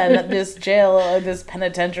again, this jail or this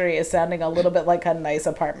penitentiary is sounding a little bit like a nice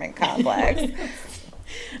apartment complex.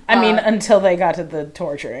 I mean, until they got to the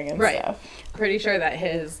torturing and stuff. Pretty sure that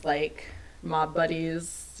his like mob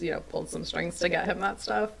buddies, pulled some strings to get him that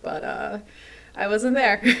stuff, but I wasn't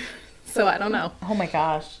there, so I don't know. Oh my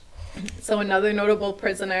gosh. So another notable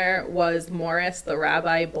prisoner was Morris the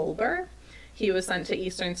Rabbi Bulber. He was sent to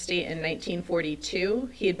Eastern State in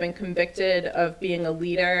 1942. He had been convicted of being a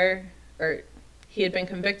leading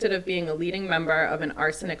member of an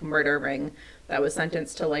arsenic murder ring that was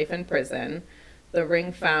sentenced to life in prison. The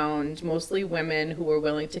ring found mostly women who were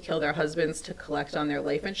willing to kill their husbands to collect on their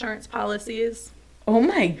life insurance policies. Oh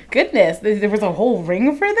my goodness. There was a whole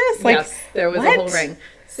ring for this? Yes, there was a whole ring.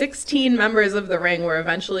 16 members of the ring were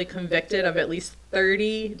eventually convicted of at least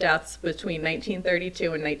 30 deaths between 1932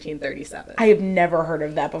 and 1937. I have never heard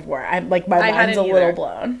of that before. My mind's a little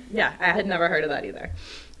blown. Yeah, I had never heard of that either.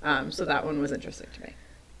 So that one was interesting to me.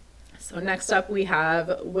 So next up we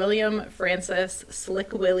have William Francis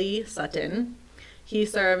Slick Willie Sutton. He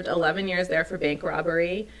served 11 years there for bank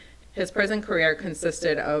robbery. His prison career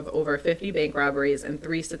consisted of over 50 bank robberies and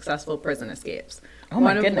 3 successful prison escapes.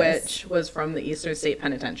 One of which was from the Eastern State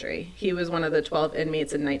Penitentiary. He was one of the 12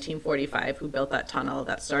 inmates in 1945 who built that tunnel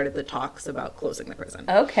that started the talks about closing the prison.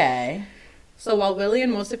 Okay. So while Willie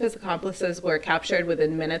and most of his accomplices were captured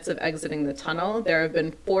within minutes of exiting the tunnel, there have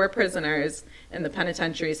been 4 prisoners in the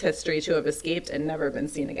penitentiary's history to have escaped and never been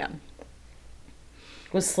seen again.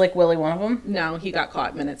 Was Slick Willie one of them? No, he got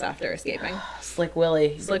caught minutes after escaping. Slick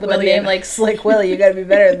Willie. Slick With Willie. a name like Slick Willie, you gotta be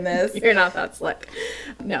better than this. You're not that slick.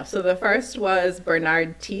 No, so the first was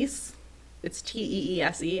Bernard Teese. It's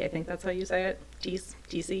Teese. I think that's how you say it. Teese.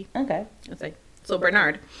 T-C. Okay. So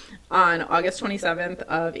Bernard, on August 27th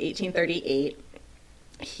of 1838,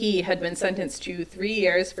 he had been sentenced to 3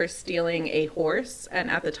 years for stealing a horse,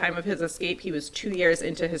 and at the time of his escape, he was 2 years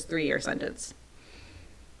into his 3-year sentence.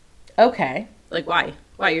 Okay. Like, why?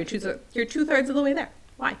 You're two-thirds of the way there.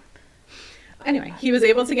 Why? Anyway, he was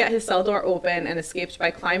able to get his cell door open and escaped by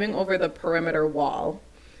climbing over the perimeter wall.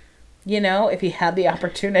 If he had the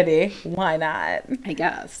opportunity, why not? I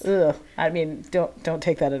guess. Ugh. I mean, don't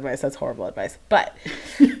take that advice. That's horrible advice. But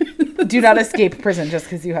do not escape prison just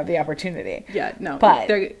because you have the opportunity. Yeah, no.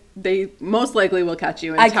 But they most likely will catch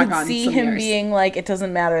you and tuck on some years. I could see him being like, it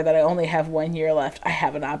doesn't matter that I only have 1 year left. I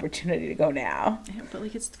have an opportunity to go now. Yeah, but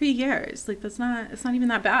it's 3 years. It's not even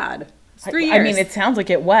that bad. It's 3 years. I mean, it sounds like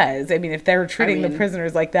it was. I mean, if they're treating the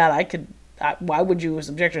prisoners like that, why would you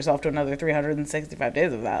subject yourself to another 365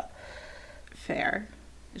 days of that? Fair.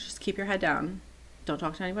 Just keep your head down. Don't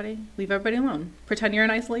talk to anybody. Leave everybody alone. Pretend you're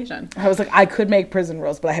in isolation. I was like, I could make prison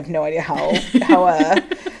rules, but I have no idea how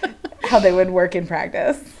they would work in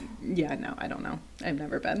practice. Yeah, no, I don't know. I've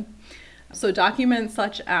never been. So documents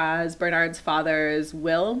such as Bernard's father's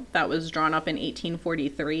will that was drawn up in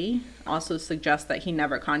 1843 also suggest that he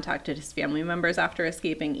never contacted his family members after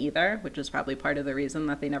escaping either, which is probably part of the reason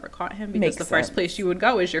that they never caught him, because the first place you would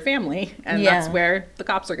go is your family, and that's where the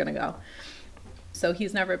cops are going to go. So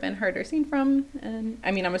he's never been heard or seen from, and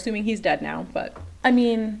I mean, I'm assuming he's dead now, but... I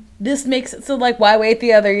mean, this makes it so, like, why wait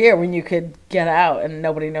the other year when you could get out and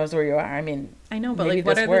nobody knows where you are? I mean, I know, but, like,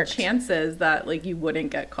 what are the chances that, like, you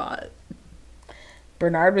wouldn't get caught?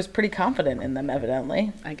 Bernard was pretty confident in them,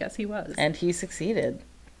 evidently. I guess he was. And he succeeded.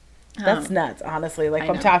 That's nuts, honestly. Like,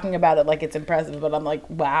 I'm know. Talking about it like it's impressive, but I'm like,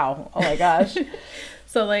 wow, oh my gosh.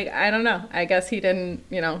 So, like, I don't know. I guess he didn't,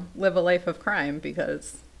 live a life of crime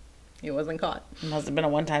because... he wasn't caught. It must have been a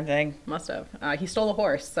one-time thing. Must have. He stole a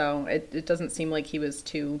horse, so it doesn't seem like he was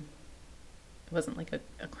too... It wasn't like a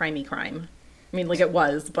crimey crime. I mean, like it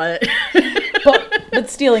was, but... but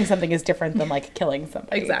stealing something is different than, like, killing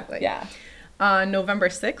somebody. Exactly. Yeah. On November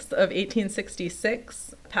 6th of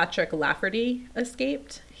 1866, Patrick Lafferty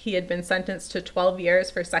escaped. He had been sentenced to 12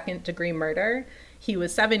 years for second-degree murder. He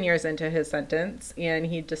was 7 years into his sentence, and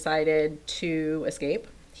he decided to escape.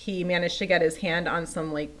 He managed to get his hand on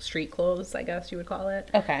some, like, street clothes, I guess you would call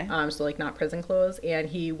it. Okay. So, like, not prison clothes. And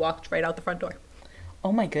he walked right out the front door.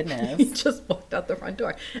 Oh, my goodness. He just walked out the front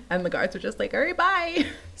door. And the guards were just like, all right, bye.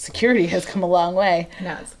 Security has come a long way. It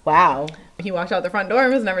has. Wow. He walked out the front door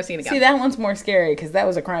and was never seen again. See, that one's more scary because that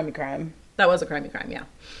was a crimey crime. That was a crimey crime, yeah.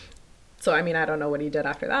 So, I mean, I don't know what he did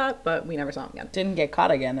after that, but we never saw him again. Didn't get caught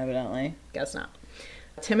again, evidently. Guess not.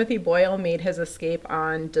 Timothy Boyle made his escape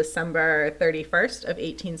on December 31st of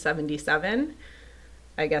 1877.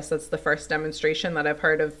 I guess that's the first demonstration that I've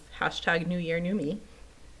heard of hashtag New Year, New Me.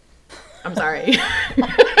 I'm sorry.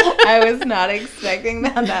 I was not expecting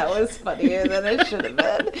that. That was funnier than it should have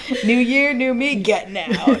been. New year, new me, getting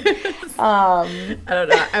out. I don't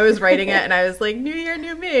know. I was writing it and I was like, New Year,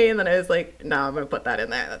 New Me. And then I was like, no, I'm going to put that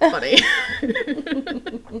in there. That's funny.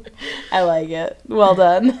 I like it. Well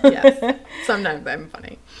done. Yes. Sometimes I'm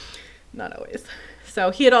funny. Not always.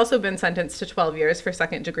 So he had also been sentenced to 12 years for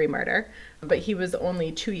second-degree murder, but he was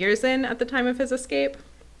only 2 years in at the time of his escape.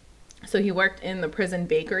 So he worked in the prison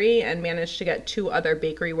bakery and managed to get 2 other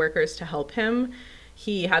bakery workers to help him.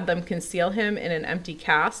 He had them conceal him in an empty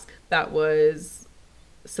cask that was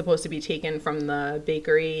supposed to be taken from the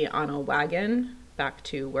bakery on a wagon back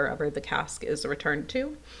to wherever the cask is returned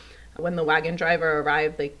to. When the wagon driver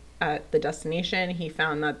arrived at the destination, he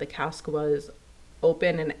found that the cask was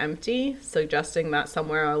open and empty, suggesting that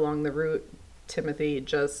somewhere along the route, Timothy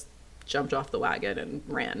just jumped off the wagon and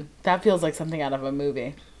ran. That feels like something out of a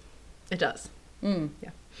movie. It does. Yeah.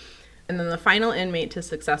 And then the final inmate to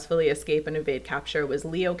successfully escape and evade capture was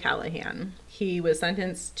Leo Callahan. He was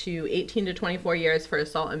sentenced to 18 to 24 years for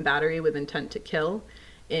assault and battery with intent to kill.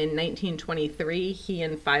 In 1923, he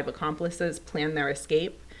and 5 accomplices planned their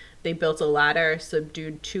escape. They built a ladder,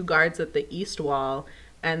 subdued 2 guards at the east wall,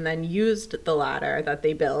 and then used the ladder that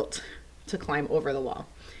they built to climb over the wall.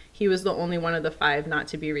 He was the only one of the 5 not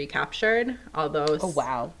to be recaptured, although... Oh,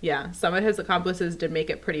 wow. Yeah, some of his accomplices did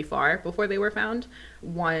make it pretty far before they were found.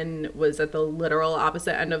 One was at the literal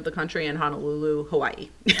opposite end of the country in Honolulu, Hawaii.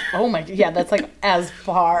 Oh, my... Yeah, that's, like, as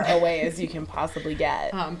far away as you can possibly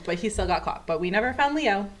get. But he still got caught. But we never found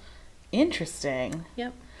Leo. Interesting.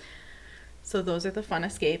 Yep. So those are the fun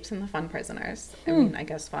escapes and the fun prisoners. I mean, I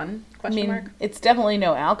guess fun, question mark. It's definitely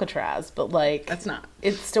no Alcatraz, but, like... That's not.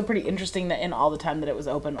 It's still pretty interesting that in all the time that it was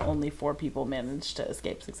open, only 4 people managed to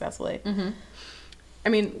escape successfully. I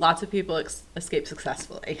mean, lots of people escape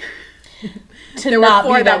successfully. There were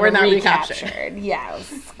 4 that were not recaptured.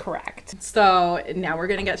 Yes, correct. So now we're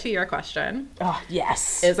going to get to your question. Oh,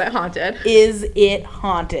 yes. Is it haunted? Is it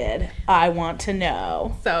haunted? I want to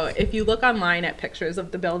know. So if you look online at pictures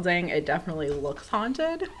of the building, it definitely looks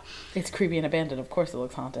haunted. It's creepy and abandoned. Of course it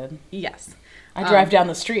looks haunted. Yes. I drive down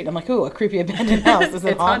the street and I'm like, ooh, a creepy abandoned house. Is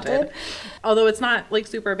it haunted? Although it's not like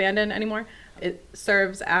super abandoned anymore. It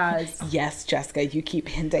serves as... Yes, Jessica, you keep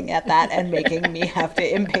hinting at that and making me have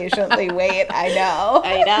to impatiently wait. I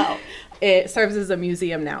know. It serves as a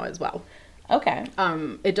museum now as well. Okay.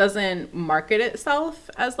 It doesn't market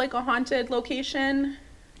itself as like a haunted location.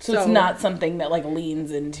 So it's not something that like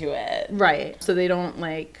leans into it. Right. So they don't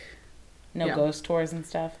like... No ghost tours and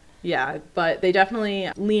stuff? Yeah, but they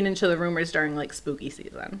definitely lean into the rumors during like spooky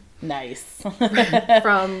season. Nice.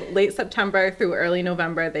 From late September through early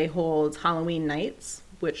November, they hold Halloween nights.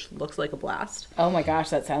 which looks like a blast. Oh my gosh,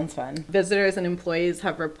 that sounds fun. Visitors and employees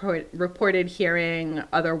have reported hearing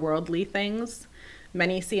otherworldly things.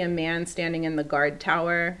 Many see a man standing in the guard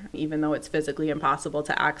tower, even though it's physically impossible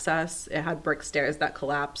to access. It had brick stairs that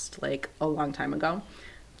collapsed like a long time ago.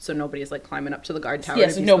 So nobody's like climbing up to the guard tower.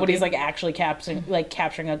 Yes, nobody's like actually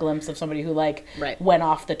capturing a glimpse of somebody who like went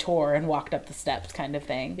off the tour and walked up the steps kind of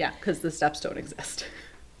thing. Yeah, because the steps don't exist.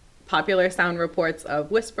 Popular sound reports of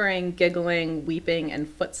whispering, giggling, weeping, and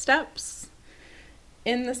footsteps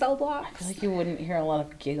in the cell blocks. I feel like you wouldn't hear a lot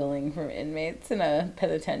of giggling from inmates in a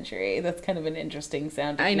penitentiary. That's kind of an interesting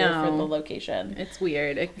sound to hear for the location. It's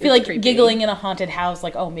weird. I feel like creepy. Giggling in a haunted house,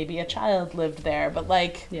 like, oh, maybe a child lived there, but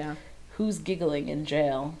like, yeah, who's giggling in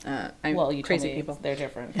jail? Well, you crazy told me people. They're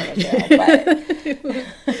different from a jail,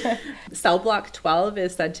 but Cell block 12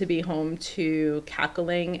 is said to be home to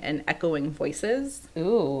cackling and echoing voices.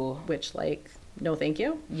 Ooh, which like. No, thank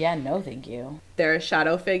you. Yeah, no, thank you. There are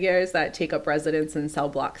shadow figures that take up residence in cell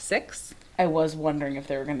block 6. I was wondering if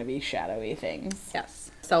there were going to be shadowy things.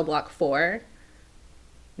 Yes. Cell block 4.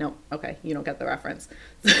 No, okay, you don't get the reference.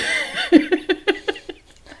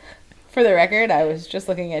 For the record, I was just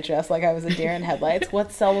looking at Jess like I was a deer in headlights.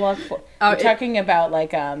 What's cell block 4? You're talking about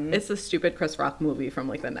like It's a stupid Chris Rock movie from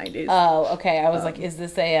like the 90s. Oh, okay. I was like, is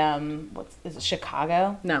this a is it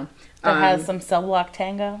Chicago? No. That has some cell block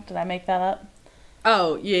tango? Did I make that up?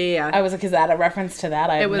 Oh, yeah. I was like, is that a reference to that?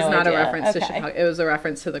 It was not a reference to Chicago. It was a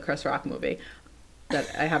reference to the Chris Rock movie that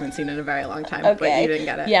I haven't seen in a very long time, but you didn't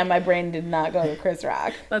get it. Yeah, my brain did not go to Chris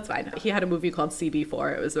Rock. That's fine. He had a movie called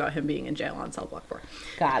CB4. It was about him being in jail on Cell Block 4.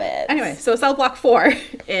 Got it. Anyway, so Cell Block 4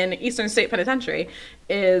 in Eastern State Penitentiary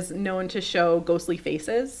is known to show ghostly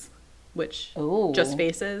faces, which just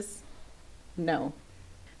faces? No.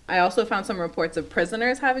 I also found some reports of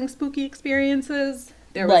prisoners having spooky experiences.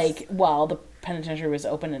 While the penitentiary was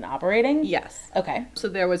open and operating? Yes. Okay. So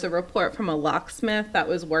there was a report from a locksmith that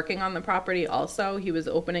was working on the property also. He was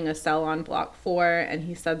opening a cell on block 4, and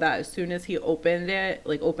he said that as soon as he opened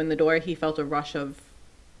the door, he felt a rush of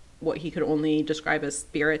what he could only describe as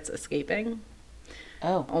spirits escaping.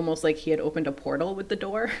 Oh. Almost like he had opened a portal with the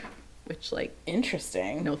door, which like...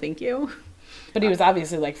 Interesting. No, thank you. But he was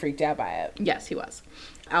obviously like freaked out by it. Yes, he was.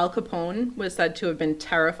 Al Capone was said to have been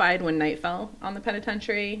terrified when night fell on the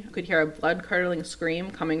penitentiary. You could hear a blood-curdling scream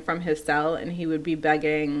coming from his cell, and he would be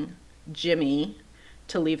begging Jimmy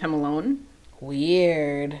to leave him alone.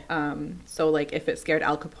 Weird. So, like, if it scared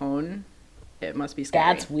Al Capone, it must be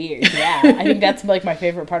scary. That's weird, yeah. I think that's, like, my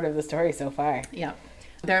favorite part of the story so far. Yeah.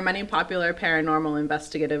 There are many popular paranormal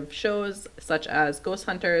investigative shows, such as Ghost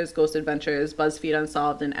Hunters, Ghost Adventures, BuzzFeed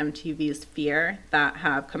Unsolved, and MTV's Fear, that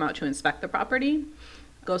have come out to inspect the property.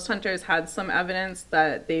 Ghost Hunters had some evidence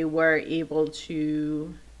that they were able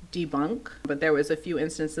to debunk, but there was a few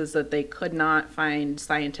instances that they could not find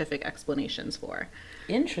scientific explanations for.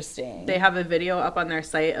 Interesting. They have a video up on their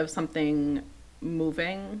site of something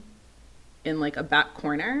moving in like a back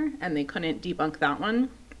corner, and they couldn't debunk that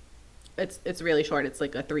one. It's really short. It's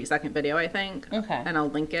like a 3-second video, I think. Okay. And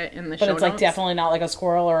I'll link it in the show notes. But it's like definitely not like a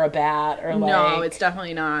squirrel or a bat or like... No, it's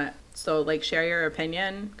definitely not. So like share your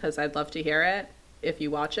opinion, because I'd love to hear it. If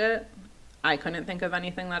you watch it, I couldn't think of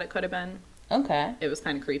anything that it could have been. Okay. It was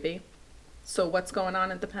kind of creepy. So what's going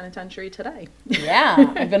on at the penitentiary today?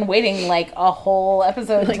 Yeah, I've been waiting like a whole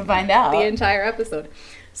episode to find out. The entire episode.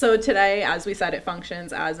 So today, as we said, it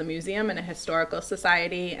functions as a museum and a historical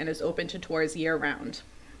society and is open to tours year-round.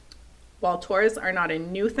 While tours are not a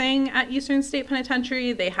new thing at Eastern State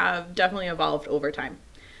Penitentiary, they have definitely evolved over time.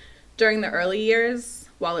 During the early years,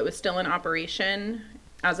 while it was still in operation,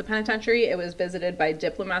 as a penitentiary, it was visited by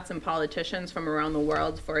diplomats and politicians from around the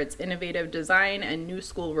world for its innovative design and new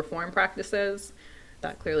school reform practices.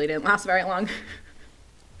 That clearly didn't last very long.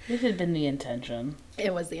 It had been the intention.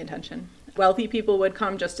 It was the intention. Wealthy people would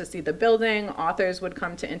come just to see the building. Authors would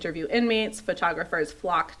come to interview inmates. Photographers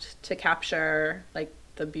flocked to capture like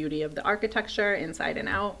the beauty of the architecture inside and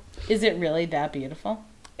out. Is it really that beautiful?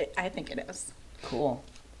 I think it is. Cool.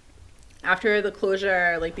 After the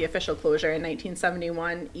closure, like the official closure in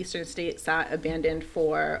 1971, Eastern State sat abandoned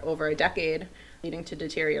for over a decade, leading to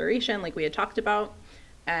deterioration like we had talked about.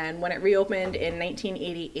 And when it reopened in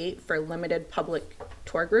 1988 for limited public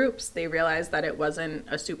tour groups, they realized that it wasn't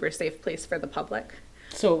a super safe place for the public.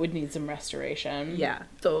 So it would need some restoration. Yeah.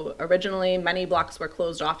 So originally, many blocks were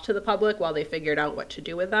closed off to the public while they figured out what to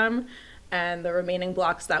do with them. And the remaining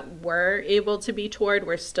blocks that were able to be toured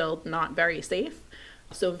were still not very safe.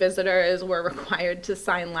 So visitors were required to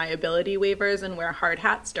sign liability waivers and wear hard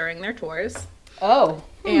hats during their tours. Oh.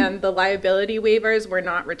 And the liability waivers were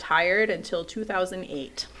not retired until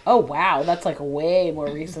 2008. Oh, wow. That's like way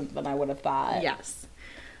more recent than I would have thought. Yes.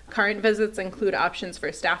 Current visits include options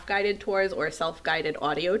for staff-guided tours or self-guided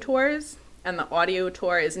audio tours. And the audio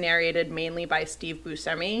tour is narrated mainly by Steve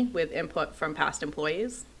Buscemi with input from past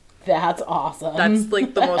employees. That's awesome. That's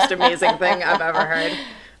like the most amazing thing I've ever heard.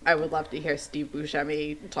 I would love to hear Steve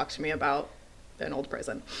Buscemi talk to me about an old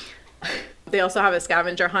prison. They also have a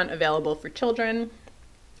scavenger hunt available for children.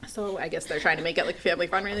 So I guess they're trying to make it like a family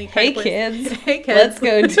friendly kind of place. Hey kids. Let's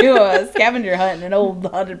go do a scavenger hunt in an old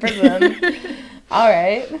haunted prison. All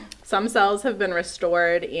right. Some cells have been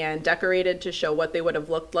restored and decorated to show what they would have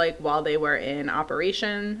looked like while they were in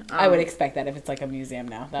operation. I would expect that if it's like a museum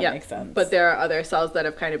now. That makes sense. But there are other cells that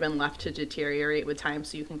have kind of been left to deteriorate with time,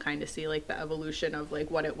 so you can kind of see like the evolution of like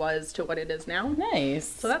what it was to what it is now. Nice.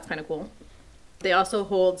 So that's kind of cool. They also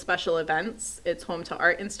hold special events. It's home to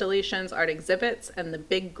art installations, art exhibits, and the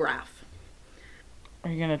Big Graph. Are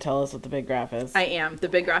you going to tell us what the Big Graph is? I am. The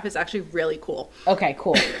Big Graph is actually really cool. Okay,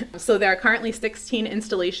 cool. So there are currently 16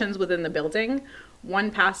 installations within the building. One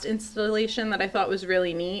past installation that I thought was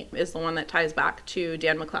really neat is the one that ties back to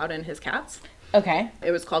Dan McLeod and his cats. Okay. It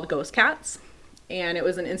was called Ghost Cats. And it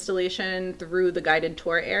was an installation through the guided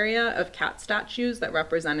tour area of cat statues that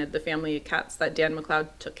represented the family of cats that Dan McLeod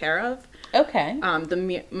took care of. Okay.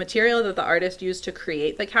 The material that the artist used to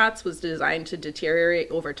create the cats was designed to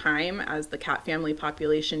deteriorate over time as the cat family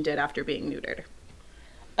population did after being neutered.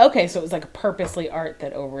 Okay, so it was like purposely art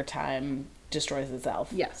that over time destroys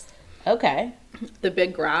itself. Yes. Okay. The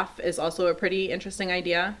Big Graph is also a pretty interesting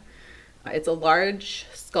idea. It's a large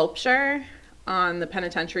sculpture on the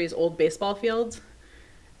penitentiary's old baseball fields,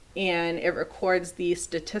 and it records the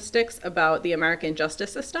statistics about the American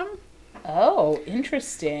justice system. Oh,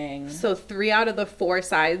 interesting. So 3 out of the 4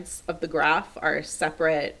 sides of the graph are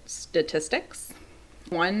separate statistics.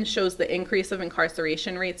 One shows the increase of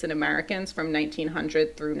incarceration rates in Americans from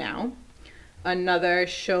 1900 through now. Another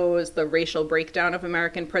shows the racial breakdown of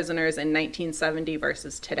American prisoners in 1970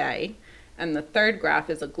 versus today. And the third graph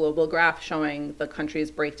is a global graph showing the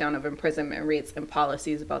country's breakdown of imprisonment rates and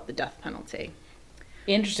policies about the death penalty.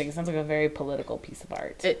 Interesting. It sounds like a very political piece of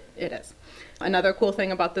art. It is. Another cool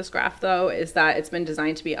thing about this graph, though, is that it's been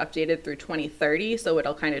designed to be updated through 2030, so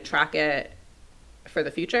it'll kind of track it for the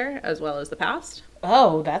future as well as the past.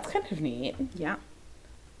 Oh, that's kind of neat. Yeah.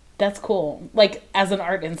 That's cool. Like, as an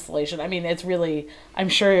art installation, I mean, it's really, I'm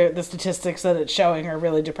sure the statistics that it's showing are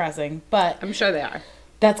really depressing, but I'm sure they are.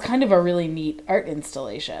 That's kind of a really neat art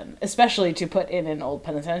installation, especially to put in an old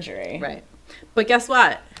penitentiary. Right. But guess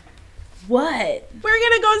what? What? We're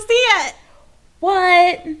going to go see it.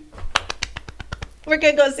 What? We're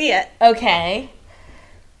going to go see it. Okay.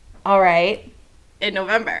 All right. In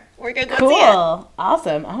November. We're going to go cool. see it. Cool.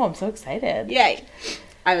 Awesome. Oh, I'm so excited. Yay.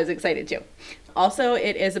 I was excited too. Also,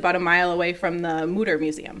 it is about a mile away from the Mutter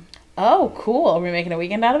Museum. Oh, cool. Are we making a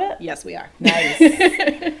weekend out of it? Yes, we are. Nice.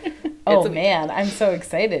 Oh, man. I'm so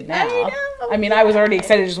excited now. I mean, I was already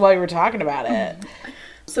excited just while you were talking about it.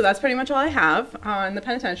 So that's pretty much all I have on the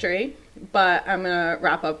penitentiary. But I'm going to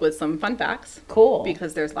wrap up with some fun facts. Cool.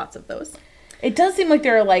 Because there's lots of those. It does seem like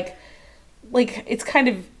there are like it's kind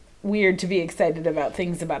of weird to be excited about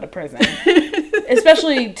things about a prison.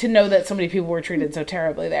 Especially to know that so many people were treated so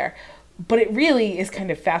terribly there. But it really is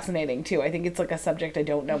kind of fascinating, too. I think it's like a subject I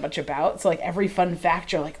don't know much about. So, like, every fun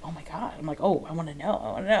fact, you're like, oh, my God. I'm like, oh, I want to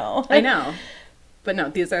know. I know. But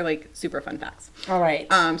no, these are, like, super fun facts. All right.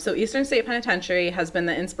 So Eastern State Penitentiary has been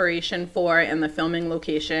the inspiration for and the filming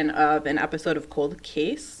location of an episode of Cold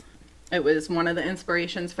Case. It was one of the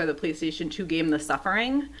inspirations for the PlayStation 2 game The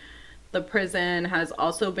Suffering. The prison has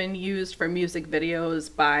also been used for music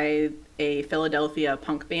videos by a Philadelphia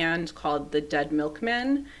punk band called the Dead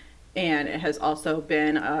Milkmen. And it has also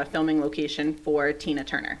been a filming location for Tina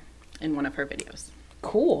Turner in one of her videos.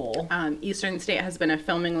 Cool. Eastern State has been a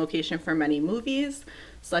filming location for many movies,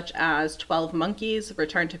 such as 12 Monkeys,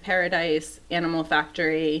 Return to Paradise, Animal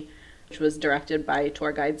Factory, which was directed by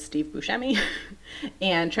tour guide Steve Buscemi,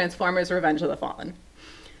 and Transformers Revenge of the Fallen.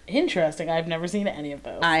 Interesting. I've never seen any of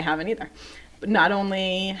those. I haven't either. But not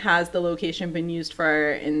only has the location been used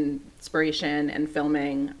for inspiration and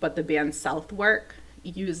filming, but the band Southwark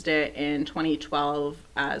used it in 2012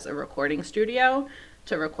 as a recording studio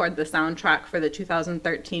to record the soundtrack for the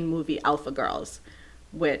 2013 movie Alpha Girls,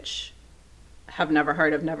 which have never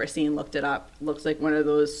heard of, never seen, looked it up. Looks like one of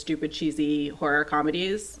those stupid, cheesy horror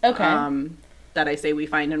comedies. Okay. That I say we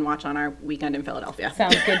find and watch on our weekend in Philadelphia.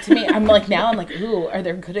 Sounds good to me. I'm like, ooh, are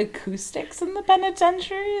there good acoustics in the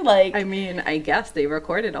penitentiary? Like, I mean, I guess they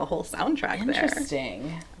recorded a whole soundtrack there.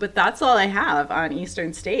 Interesting. But that's all I have on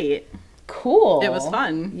Eastern State. Cool. It was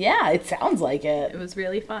fun. Yeah, it sounds like it. It was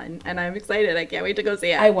really fun. And I'm excited. I can't wait to go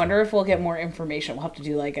see it. I wonder if we'll get more information. We'll have to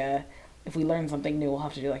do like a if we learn something new, we'll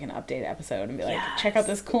have to do like an update episode and be like, Yes. check out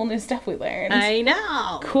this cool new stuff we learned. I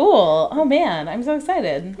know. Cool. Oh man, I'm so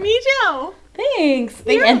excited. Me too. Thanks.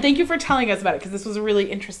 Yeah. And thank you for telling us about it, because this was a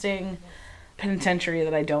really interesting penitentiary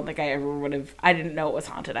that I don't think I ever would have. I didn't know it was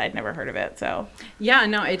haunted. I'd never heard of it. So Yeah,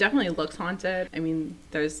 no, it definitely looks haunted. I mean,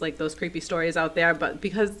 there's like those creepy stories out there, but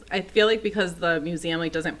because I feel like because the museum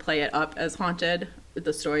like doesn't play it up as haunted,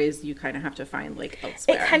 the stories you kind of have to find like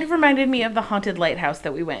elsewhere. it kind of reminded me of the haunted lighthouse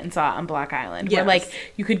that we went and saw on Black Island, where Yes. like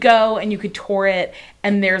you could go and you could tour it,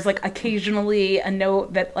 and there's like occasionally a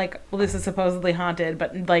note that like, well, this is supposedly haunted,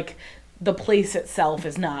 but like the place itself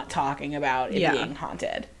is not talking about it Yeah. being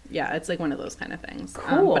haunted. Yeah, it's like one of those kind of things.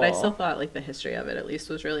 Cool. But I still thought like the history of it at least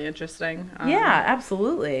was really interesting. Yeah,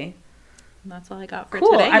 absolutely. That's all I got for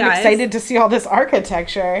Cool. today, guys. I'm excited to see all this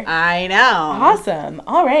architecture. I know. Awesome.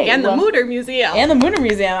 All right. And the Mooder Museum. And the Mooner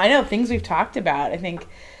Museum. I know, things we've talked about. I think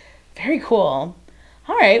very cool.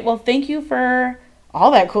 All right. Well, thank you for all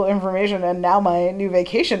that cool information, and now my new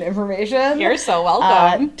vacation information. You're so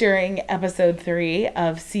welcome. During episode 3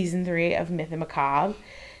 of season 3 of Myth and Macabre.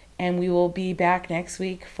 And we will be back next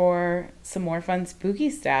week for some more fun spooky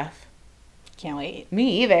stuff. Can't wait.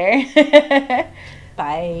 Me either.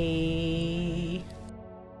 Bye.